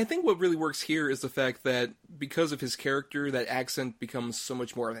 Well, and I think what really works here is the fact that because of his character, that accent becomes so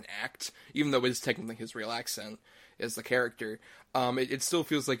much more of an act, even though it is technically his real accent as the character. It still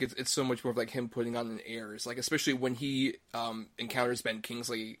feels like it's so much more of like him putting on an airs, like especially when he encounters Ben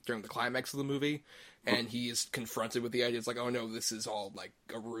Kingsley during the climax of the movie, and he is confronted with the idea. It's like, oh no, this is all like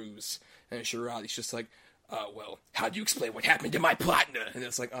a ruse, and Sherrod, he's just like, well, how do you explain what happened to my partner? And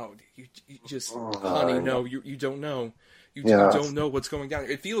it's like, oh, you just, honey, no, you don't know. You don't know what's going down.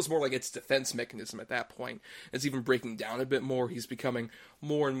 It feels more like it's defense mechanism at that point. It's even breaking down a bit more. He's becoming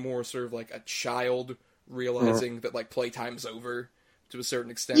more and more sort of like a child, realizing that like playtime's over to a certain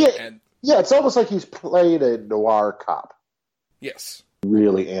extent. Yeah, it's almost like he's played a noir cop. Yes.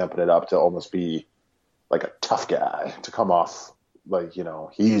 Really amping it up to almost be like a tough guy, to come off like,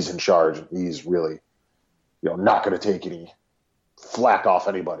 he's in charge and he's really, not going to take any flack off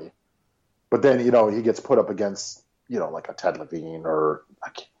anybody. But then, he gets put up against, like a Ted Levine or,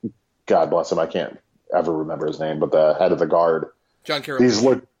 God bless him, I can't ever remember his name, but the head of the guard. John Carroll.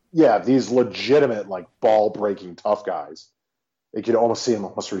 These legitimate, like, ball-breaking tough guys. You could almost see him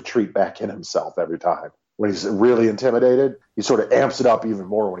almost retreat back in himself every time. When he's really intimidated, he sort of amps it up even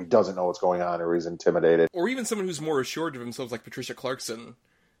more when he doesn't know what's going on or he's intimidated. Or even someone who's more assured of himself, like Patricia Clarkson,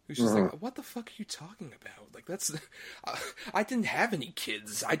 who's just like, what the fuck are you talking about? Like, that's... I didn't have any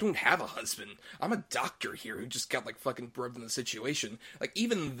kids. I don't have a husband. I'm a doctor here who just got, like, fucking rubbed in the situation. Like,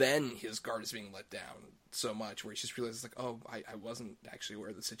 even then, his guard is being let down so much, where he just realizes, like, oh, I wasn't actually aware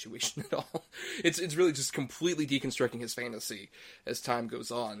of the situation at all. It's really just completely deconstructing his fantasy as time goes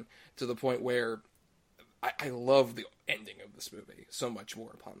on, to the point where I love the ending of this movie so much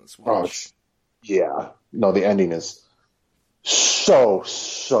more upon this watch. Oh, yeah. No, the ending is so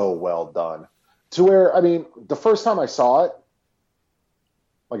well done. To where, I mean, the first time I saw it,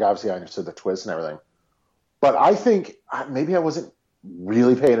 like, obviously I understood the twist and everything, but I think maybe I wasn't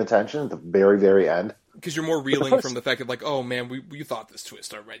really paying attention at the very, very end. Because you're more reeling from the fact of, like, oh man, we thought this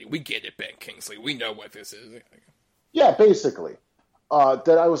twist already. We get it, Ben Kingsley. We know what this is. Yeah, basically.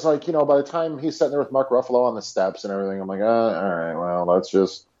 That I was like, by the time he's sitting there with Mark Ruffalo on the steps and everything, I'm like, all right, well, let's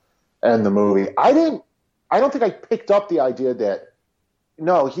just end the movie. I don't think I picked up the idea that,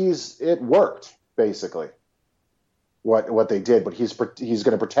 no, it worked, basically, what they did, but he's going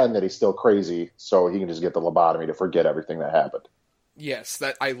to pretend that he's still crazy so he can just get the lobotomy to forget everything that happened. Yes,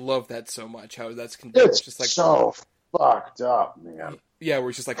 I love that so much, how that's it's just like so fucked up, man. Yeah, where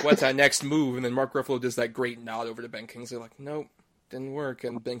it's just like, what's our next move? And then Mark Ruffalo does that great nod over to Ben Kingsley, like, nope, didn't work.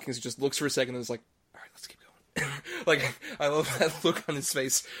 And Ben Kingsley just looks for a second and is like, all right, let's keep going. Like, I love that look on his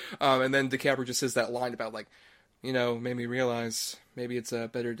face. And then DiCaprio just says that line about, like, made me realize maybe it's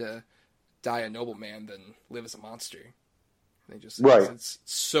better to die a noble man than live as a monster. And they just, right. It's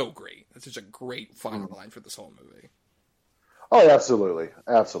so great. That's such a great final line for this whole movie. Oh, absolutely.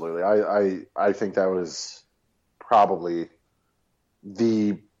 Absolutely. I think that was probably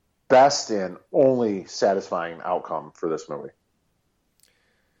the best and only satisfying outcome for this movie.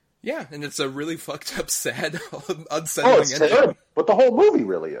 Yeah, and it's a really fucked up, sad, unsettling it's terrible, but the whole movie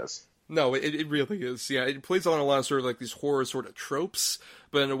really is. No, it really is. Yeah, it plays on a lot of sort of like these horror sort of tropes,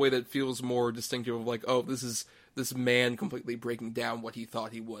 but in a way that feels more distinctive of like, oh, this is this man completely breaking down what he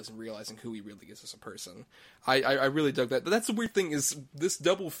thought he was and realizing who he really is as a person. I really dug that. But that's the weird thing, is this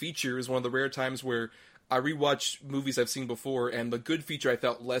double feature is one of the rare times where I rewatch movies I've seen before, and the good feature I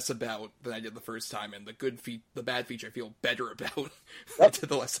felt less about than I did the first time, and the bad feature I feel better about than I did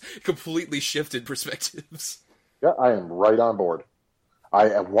the last. Completely shifted perspectives. Yeah, I am right on board. I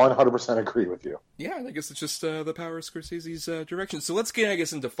 100% agree with you. Yeah, and I guess it's just the power of Scorsese's direction. So let's get, I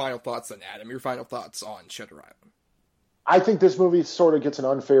guess, into final thoughts then, Adam. Your final thoughts on Shutter Island. I think this movie sort of gets an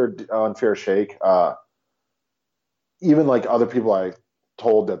unfair shake. Even like other people I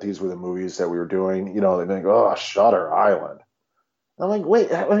told that these were the movies that we were doing, you know, they think, oh, Shutter Island. I'm like,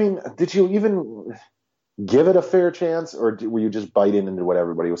 wait, I mean, did you even give it a fair chance, or were you just biting into what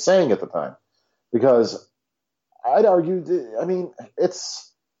everybody was saying at the time? Because I'd argue, I mean,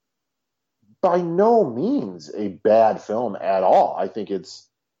 it's by no means a bad film at all. I think it's,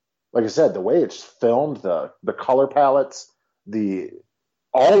 like I said, the way it's filmed, the color palettes,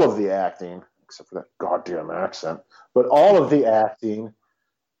 all of the acting, except for that goddamn accent, but all of the acting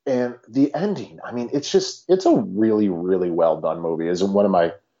and the ending. I mean, it's a really, really well done movie. Is it one of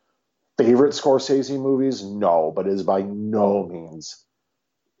my favorite Scorsese movies? No, but it is by no means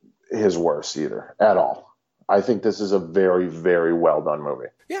his worst either, at all. I think this is a very, very well done movie.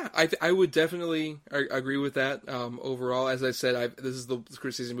 Yeah, I would definitely agree with that. Overall, as I said, this is the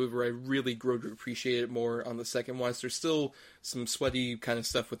Scorsese movie where I really grew to appreciate it more on the second watch. There's still some sweaty kind of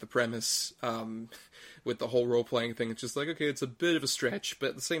stuff with the premise, with the whole role-playing thing. It's just like, okay, it's a bit of a stretch, but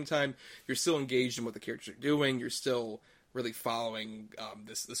at the same time, you're still engaged in what the characters are doing. You're still really following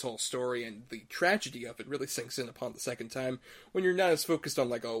this whole story, and the tragedy of it really sinks in upon the second time when you're not as focused on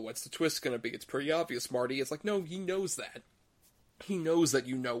like, oh, what's the twist going to be? It's pretty obvious, Marty. It's like, no, he knows that. He knows that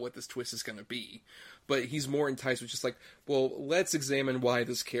you know what this twist is going to be, but he's more enticed with just like, well, let's examine why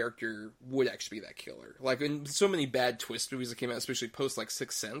this character would actually be that killer. Like in so many bad twist movies that came out, especially post like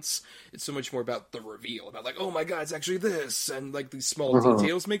Sixth Sense, it's so much more about the reveal, about like, oh my god, it's actually this, and like these small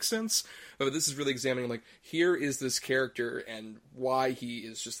details make sense. But this is really examining like, here is this character and why he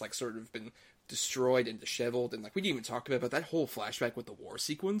is just like sort of been destroyed and disheveled, and like we didn't even talk about, but that whole flashback with the war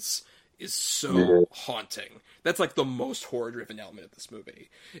sequence is so haunting. That's like the most horror-driven element of this movie,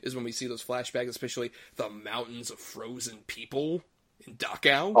 is when we see those flashbacks, especially the mountains of frozen people in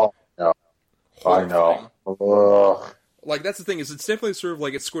Dachau. Oh, no. I know. Ugh. Like, that's the thing, is it's definitely sort of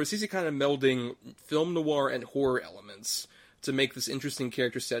like, it's Scorsese kind of melding film noir and horror elements to make this interesting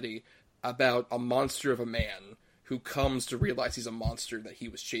character study about a monster of a man who comes to realize he's a monster that he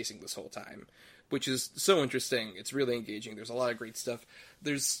was chasing this whole time. Which is so interesting. It's really engaging. There's a lot of great stuff.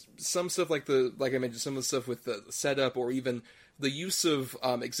 There's some stuff like I mentioned, some of the stuff with the setup, or even the use of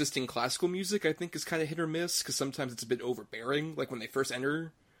existing classical music, I think is kind of hit or miss, because sometimes it's a bit overbearing, like when they first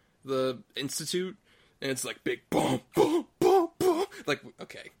enter the Institute, and it's like big boom, boom, boom, boom. Like,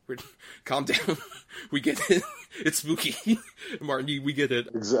 okay, calm down. We get it. It's spooky. Martin, we get it.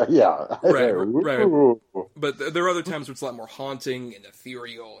 Exactly. Yeah. Right. But there are other times where it's a lot more haunting and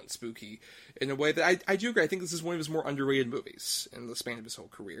ethereal and spooky in a way that I do agree. I think this is one of his more underrated movies in the span of his whole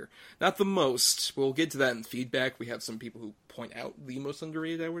career. Not the most. We'll get to that in feedback. We have some people who point out the most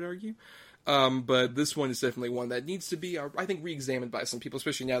underrated, I would argue. But this one is definitely one that needs to be, I think, re-examined by some people,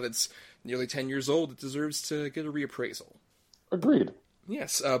 especially now that it's nearly 10 years old. It deserves to get a reappraisal. Agreed.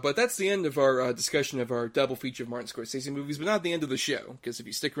 Yes, but that's the end of our discussion of our double feature of Martin Scorsese movies, but not the end of the show, because if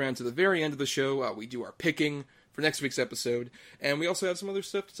you stick around to the very end of the show, we do our picking for next week's episode, and we also have some other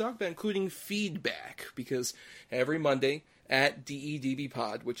stuff to talk about, including feedback, because every Monday at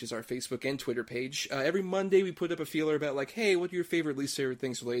DEDBpod, which is our Facebook and Twitter page, every Monday we put up a feeler about, like, hey, what are your favorite, least favorite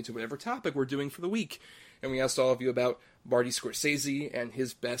things related to whatever topic we're doing for the week? And we asked all of you about Marty Scorsese and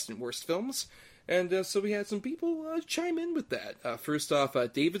his best and worst films. And so we had some people chime in with that. First off,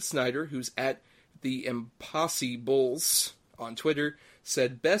 David Snyder, who's at the Impossibulls on Twitter,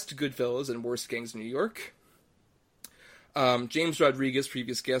 said best Goodfellas and worst Gangs of New York. James Rodriguez,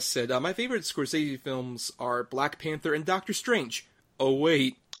 previous guest, said, my favorite Scorsese films are Black Panther and Doctor Strange. Oh,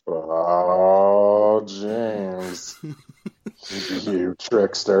 wait. Oh, James. You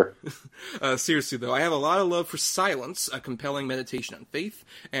trickster. Seriously, though, I have a lot of love for Silence, a compelling meditation on faith,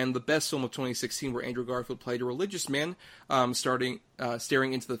 and the best film of 2016 where Andrew Garfield played a religious man staring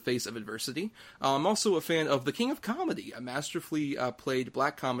into the face of adversity. I'm also a fan of The King of Comedy, a masterfully played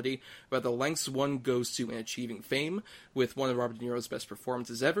black comedy about the lengths one goes to in achieving fame, with one of Robert De Niro's best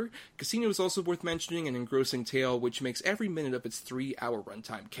performances ever. Casino is also worth mentioning, an engrossing tale which makes every minute of its 3-hour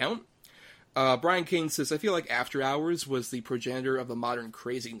runtime count. Brian Kane says, I feel like After Hours was the progenitor of the modern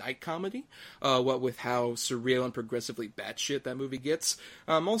crazy night comedy, what with how surreal and progressively batshit that movie gets.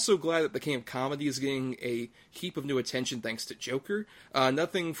 I'm also glad that The King of Comedy is getting a heap of new attention thanks to Joker.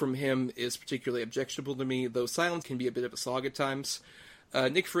 Nothing from him is particularly objectionable to me, though Silence can be a bit of a slog at times.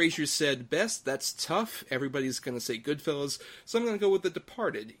 Nick Frazier said, best, that's tough. Everybody's going to say Goodfellas, so I'm going to go with The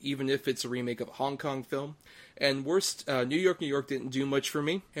Departed, even if it's a remake of a Hong Kong film. And worst, New York, New York didn't do much for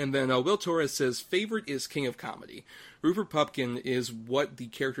me. And then Will Torres says, favorite is King of Comedy. Rupert Pupkin is what the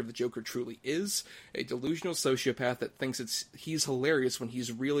character of the Joker truly is, a delusional sociopath that thinks he's hilarious when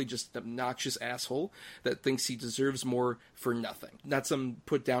he's really just an obnoxious asshole that thinks he deserves more for nothing. Not some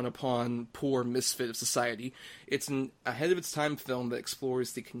put down upon poor misfit of society. It's an ahead-of-its-time film that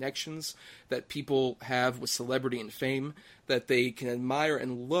explores the connections that people have with celebrity and fame, that they can admire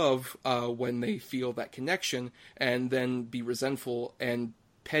and love when they feel that connection, and then be resentful and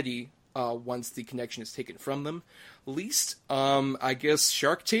petty once the connection is taken from them. Least, I guess,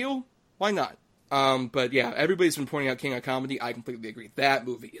 Shark Tale? Why not? But yeah, everybody's been pointing out King of Comedy. I completely agree. That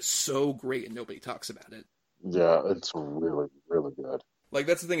movie is so great and nobody talks about it. Yeah, it's really, really good. Like,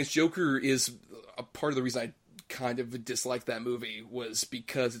 that's the thing, is Joker is a part of the reason I kind of disliked that movie, was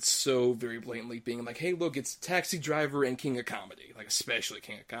because it's so very blatantly being like, hey, look, it's Taxi Driver and King of Comedy. Like, especially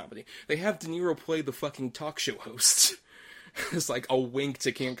King of Comedy. They have De Niro play the fucking talk show host. It's like a wink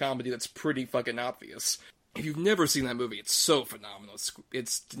to King of Comedy that's pretty fucking obvious. If you've never seen that movie, it's so phenomenal.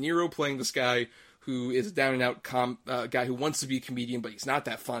 It's De Niro playing this guy who is a down-and-out guy who wants to be a comedian, but he's not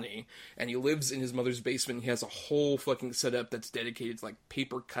that funny, and he lives in his mother's basement. He has a whole fucking setup that's dedicated to, like,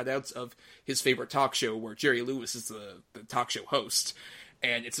 paper cutouts of his favorite talk show, where Jerry Lewis is the talk show host.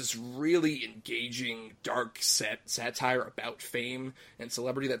 And it's this really engaging, dark satire about fame and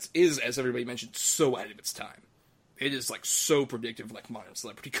celebrity that is, as everybody mentioned, so ahead of its time. It is, like, so predictive, like modern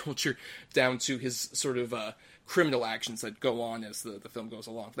celebrity culture, down to his sort of criminal actions that go on as the film goes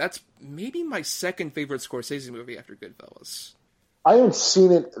along. That's maybe my second favorite Scorsese movie after Goodfellas. I haven't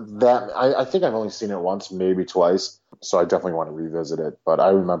seen it I think I've only seen it once, maybe twice, so I definitely want to revisit it, but I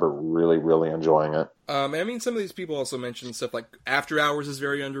remember really, really enjoying it. I mean, some of these people also mentioned stuff like After Hours is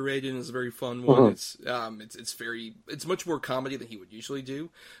very underrated and is a very fun one. Mm-hmm. It's much more comedy than he would usually do,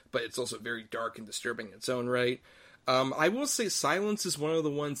 but it's also very dark and disturbing in its own right. I will say Silence is one of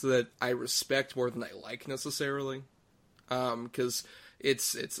the ones that I respect more than I like necessarily, because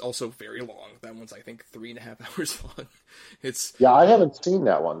it's also very long. That one's, I think, 3.5 hours long. Yeah, I haven't seen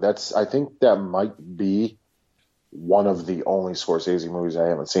that one. I think that might be one of the only Scorsese movies I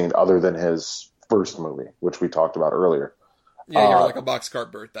haven't seen, other than his first movie, which we talked about earlier. Yeah, you're like a Boxcar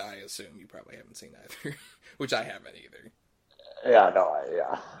Bertha, I assume. You probably haven't seen either, which I haven't either. I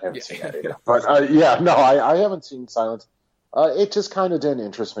haven't seen that either. But I haven't seen Silence. It just kind of didn't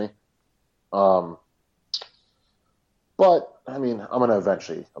interest me. But I mean, I'm going to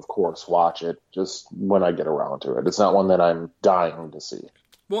eventually, of course, watch it just when I get around to it. It's not one that I'm dying to see.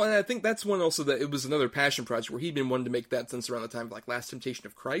 Well, and I think that's one also that it was another passion project where he'd been wanting to make that since around the time of like Last Temptation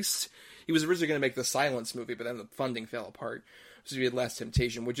of Christ. He was originally going to make the Silence movie, but then the funding fell apart. So we had Last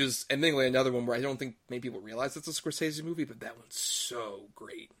Temptation, which is, admittedly, another one where I don't think many people realize it's a Scorsese movie, but that one's so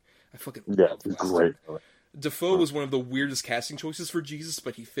great. I fucking love it's great. Dafoe was one of the weirdest casting choices for Jesus,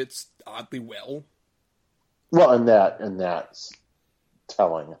 but he fits oddly well. Well, and that's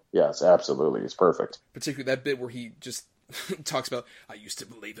telling. Yes, absolutely. It's perfect. Particularly that bit where he just talks about, I used to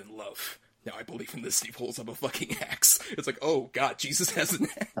believe in love. Now I believe in this, and he pulls up a fucking axe. It's like, oh god, Jesus has an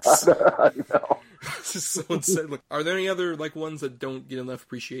axe. I know. This is so insane. Like, are there any other like ones that don't get enough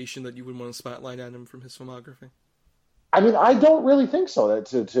appreciation that you would want to spotlight on him from his filmography? I mean, I don't really think so,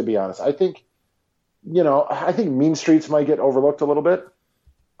 to be honest. I think, I think Mean Streets might get overlooked a little bit.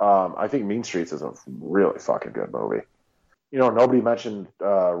 I think Mean Streets is a really fucking good movie. Nobody mentioned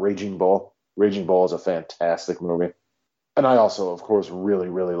Raging Bull. Raging Bull is a fantastic movie. And I also, of course, really,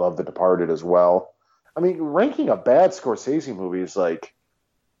 really love The Departed as well. I mean, ranking a bad Scorsese movie is, like,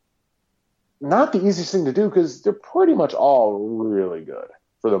 not the easiest thing to do because they're pretty much all really good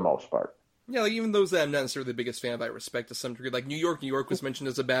for the most part. Yeah, like, even those that I'm not necessarily the biggest fan of, I respect to some degree. Like, New York was mentioned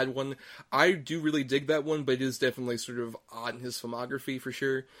as a bad one. I do really dig that one, but it is definitely sort of odd in his filmography, for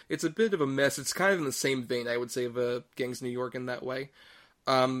sure. It's a bit of a mess. It's kind of in the same vein, I would say, of Gangs of New York in that way.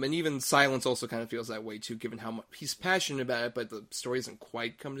 And even Silence also kind of feels that way, too, given how much he's passionate about it, but the story doesn't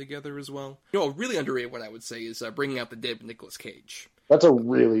quite come together as well. A really underrated one, I would say, is Bringing Out the Dead with Nicolas Cage. That's a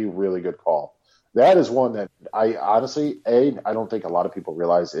really, really good call. That is one that I honestly, A, I don't think a lot of people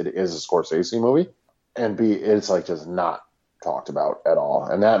realize it is a Scorsese movie, and B, it's like just not talked about at all.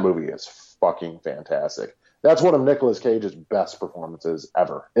 And that movie is fucking fantastic. That's one of Nicolas Cage's best performances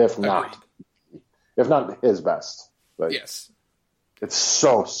ever, if not his best. Like, yes. It's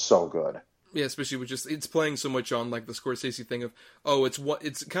so good. Yeah, especially with it's playing so much on like the Scorsese thing of,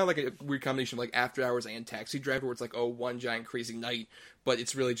 it's kind of like a weird combination of like After Hours and Taxi Driver, where it's like, one giant crazy night, but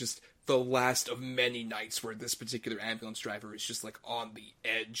it's really just the last of many nights where this particular ambulance driver is just like on the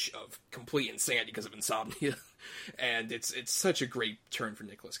edge of complete insanity because of insomnia. And it's such a great turn for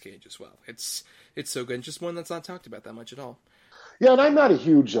Nicolas Cage as well. It's so good, and just one that's not talked about that much at all. Yeah, and I'm not a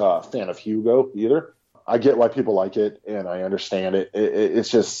huge fan of Hugo either. I get why people like it, and I understand it.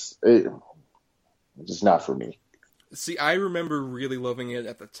 It's just not for me. See, I remember really loving it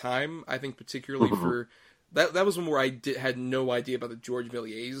at the time. I think particularly for that was one where I had no idea about the George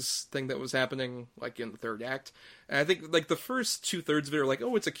Méliès thing that was happening, like in the third act. And I think like the first 2/3 of it are like,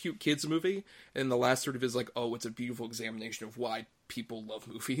 oh, it's a cute kids movie, and the last third of it is like, oh, it's a beautiful examination of why people love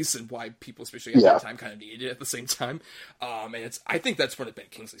movies and why people, especially at that time, kind of needed it at the same time. And I think that's one of Ben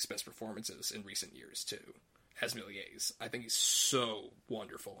Kingsley's best performances in recent years too, as Méliès. I think he's so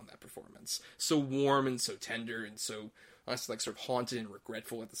wonderful in that performance, so warm and so tender and so honestly like sort of haunted and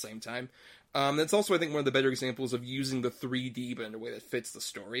regretful at the same time. That's also, I think, one of the better examples of using the 3D, but in a way that fits the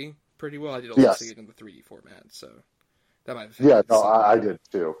story pretty well. I did also see it in the 3D format, so that might have I did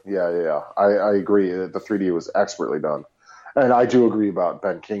too. Yeah. I agree that the 3D was expertly done. And I do agree about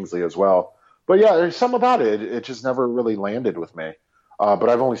Ben Kingsley as well. But yeah, there's something about it. It just never really landed with me. But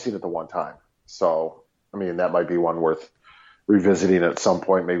I've only seen it the one time. So, I mean, that might be one worth revisiting at some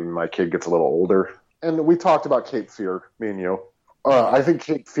point. Maybe my kid gets a little older. And we talked about Cape Fear, me and you. I think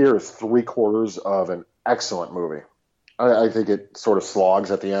Cape Fear is 3/4 of an excellent movie. I think it sort of slogs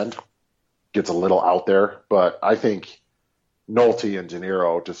at the end, gets a little out there, but I think Nolte and De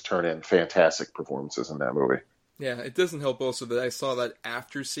Niro just turn in fantastic performances in that movie. Yeah, it doesn't help also that I saw that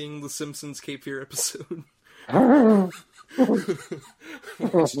after seeing the Simpsons Cape Fear episode.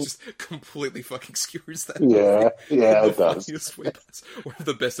 Which just completely fucking skewers that movie. Yeah, it does. One of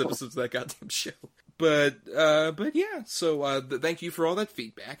the best episodes of that goddamn show. But yeah, so thank you for all that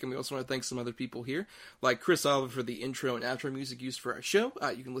feedback, and we also want to thank some other people here, like Chris Oliver for the intro and outro music used for our show.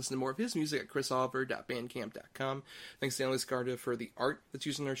 You can listen to more of his music at chrisoliver.bandcamp.com. Thanks to Stanley Scarda for the art that's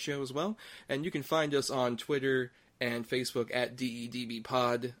used in our show as well, and you can find us on Twitter and Facebook at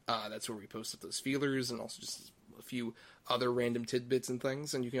DEDBpod. That's where we post up those feelers and also just a few other random tidbits and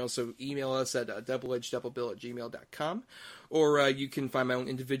things. And you can also email us at doubleedgedoublebill@gmail.com, or you can find my own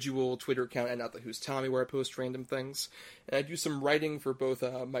individual Twitter account at Not The Who's Tommy, where I post random things. And I do some writing for both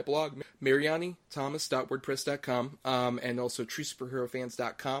my blog, marianithomas.wordpress.com, and also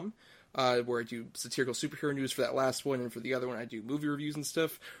truesuperherofans.com, where I do satirical superhero news for that last one, and for the other one I do movie reviews and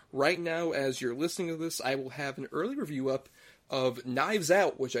stuff. Right now, as you're listening to this, I will have an early review up of Knives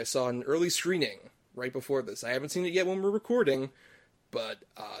Out, which I saw in an early screening right before this. I haven't seen it yet when we're recording, but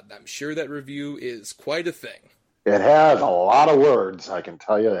I'm sure that review is quite a thing. It has a lot of words, I can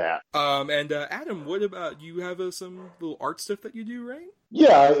tell you that. And Adam, what about you? Have some little art stuff that you do, right?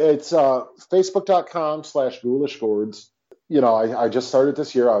 Yeah, it's facebook.com/ghoulishgourds. You know, I just started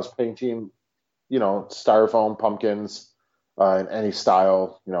this year. I was painting, styrofoam pumpkins in any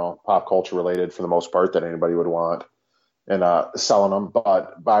style, pop culture related for the most part that anybody would want, and selling them.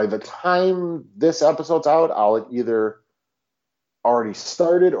 But by the time this episode's out, I'll either already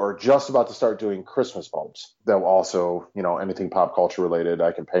started or just about to start doing Christmas bulbs. They'll also, anything pop culture related,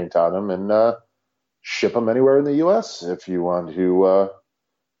 I can paint on them and ship them anywhere in the U.S. if you want to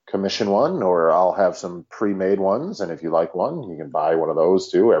commission one, or I'll have some pre-made ones. And if you like one, you can buy one of those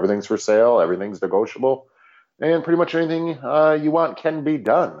too. Everything's for sale. Everything's negotiable. And pretty much anything you want can be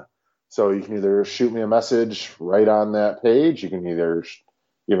done. So you can either shoot me a message right on that page. You can either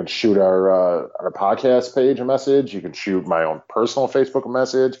even shoot our podcast page a message. You can shoot my own personal Facebook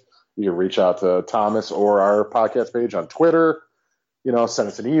message. You can reach out to Thomas or our podcast page on Twitter. Send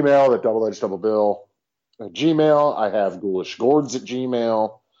us an email at doubleedgedoublebill@gmail. I have ghoulishgourds at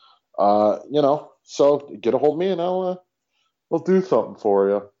Gmail. So get a hold of me and I'll do something for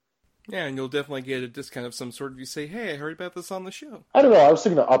you. Yeah, and you'll definitely get a discount of some sort if you say, hey, I heard about this on the show. I don't know. I was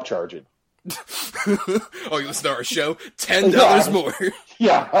thinking of upcharging. Oh, you listen to our show? $10 more.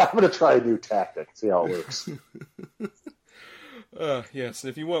 Yeah, I'm going to try a new tactic. See how it works. Yes,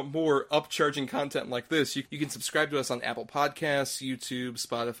 and if you want more upcharging content like this, you can subscribe to us on Apple Podcasts, YouTube,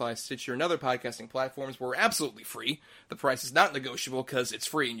 Spotify, Stitcher, and other podcasting platforms where we're absolutely free. The price is not negotiable because it's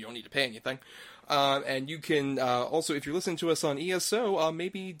free and you don't need to pay anything. And you can also, if you're listening to us on ESO,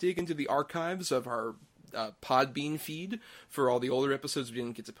 maybe dig into the archives of our Podbean feed for all the older episodes we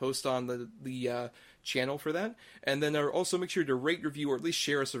didn't get to post on the channel for that. And then also make sure to rate, review, or at least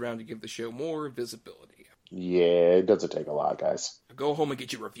share us around to give the show more visibility. Yeah, it doesn't take a lot, guys. Go home and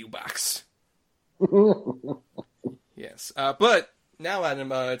get your review box. Yes. But now,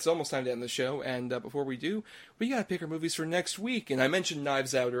 Adam, it's almost time to end the show, and before we do, we gotta pick our movies for next week. And I mentioned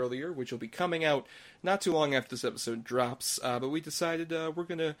Knives Out earlier, which will be coming out not too long after this episode drops, but we decided we're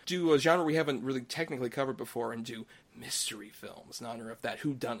gonna do a genre we haven't really technically covered before and do mystery films in honor of that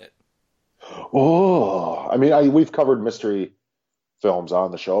whodunit. Oh, I mean, we've covered mystery films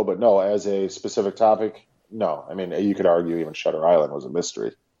on the show, but no, as a specific topic, no. I mean, you could argue even Shutter Island was a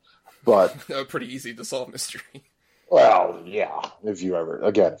mystery. But pretty easy to solve mystery. Well, yeah, if you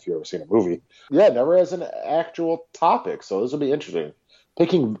ever seen a movie. Yeah, never as an actual topic, so this will be interesting.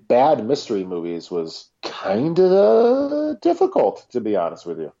 Picking bad mystery movies was kind of difficult, to be honest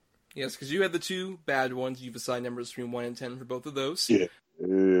with you. Yes, because you had the two bad ones. You've assigned numbers between 1 and 10 for both of those.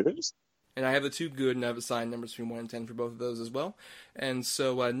 Yes. And I have the two good, and I've assigned numbers between 1 and 10 for both of those as well. And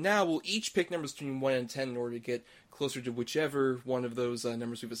so now we'll each pick numbers between 1 and 10 in order to get closer to whichever one of those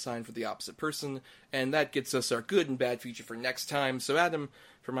numbers we've assigned for the opposite person. And that gets us our good and bad feature for next time. So Adam,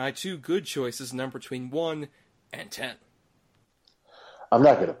 for my two good choices, number between 1 and 10. I'm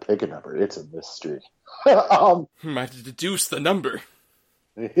not going to pick a number. It's a mystery. I have to deduce the number.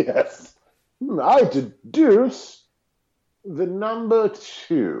 Yes. I deduce the number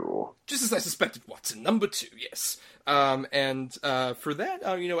 2. Just as I suspected, Watson. Number 2, yes. And for that,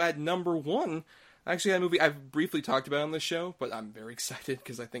 at number 1, actually, a movie I've briefly talked about on the show, but I'm very excited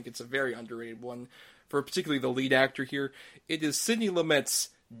because I think it's a very underrated one, for particularly the lead actor here. It is Sidney Lumet's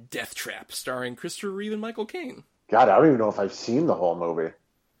Death Trap, starring Christopher Reeve and Michael Caine. God, I don't even know if I've seen the whole movie.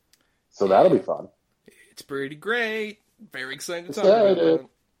 So that'll be fun. It's pretty great. Very excited to talk about it.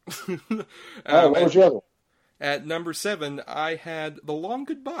 What was your other one? At number 7, I had The Long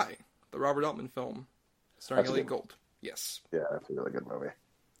Goodbye, the Robert Altman film, starring Elliot Gould. Yes. Yeah, that's a really good movie.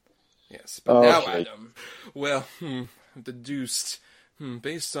 Yes, but now, Adam, well, deduced,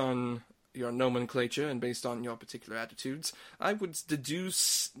 based on your nomenclature and based on your particular attitudes, I would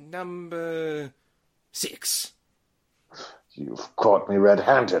deduce number 6. You've caught me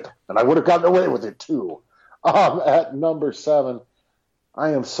red-handed, and I would have gotten away with it, too. At number 7,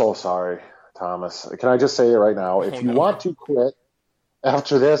 I am so sorry, Thomas. Can I just say it right now? If you want to quit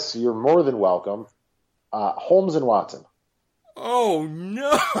after this, you're more than welcome. Holmes and Watson. Oh,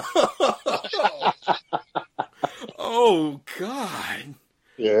 no! Oh, God.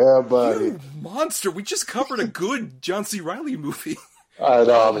 Yeah, buddy. You monster. We just covered a good John C. Reilly movie. I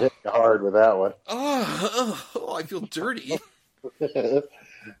know, I'm hitting hard with that one. Oh, I feel dirty.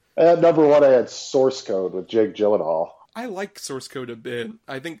 At number 1, I had Source Code with Jake Gyllenhaal. I like Source Code a bit.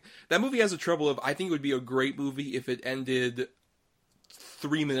 I think that movie has a trouble of, I think it would be a great movie if it ended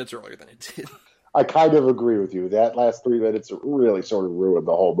 3 minutes earlier than it did. I kind of agree with you. That last 3 minutes really sort of ruined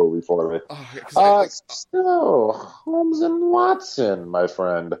the whole movie for me. So, Holmes and Watson, my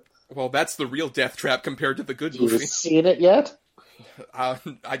friend. Well, that's the real Death Trap compared to the good movie. Have you seen it yet?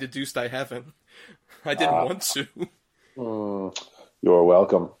 I deduced I haven't. I didn't want to. You're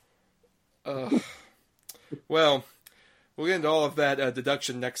welcome. Well, we'll get into all of that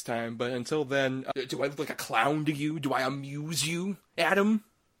deduction next time, but until then, do I look like a clown to you? Do I amuse you, Adam?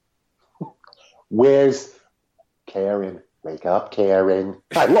 Where's Karen? Wake up, Karen.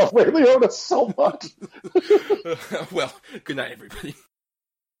 I love Ray Liotta so much. Well, good night, everybody.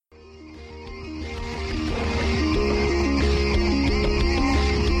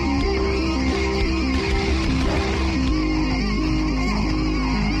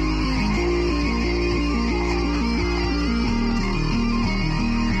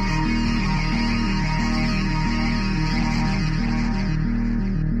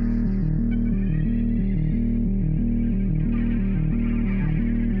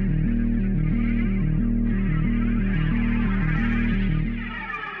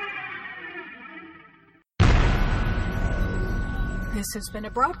 This has been a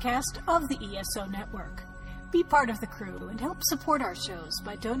broadcast of the ESO Network. Be part of the crew and help support our shows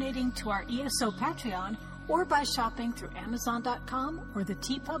by donating to our ESO Patreon or by shopping through Amazon.com or the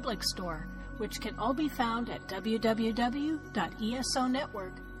TeePublic store, which can all be found at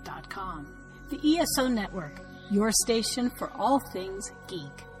www.esonetwork.com. The ESO Network, your station for all things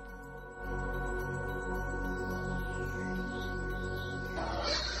geek.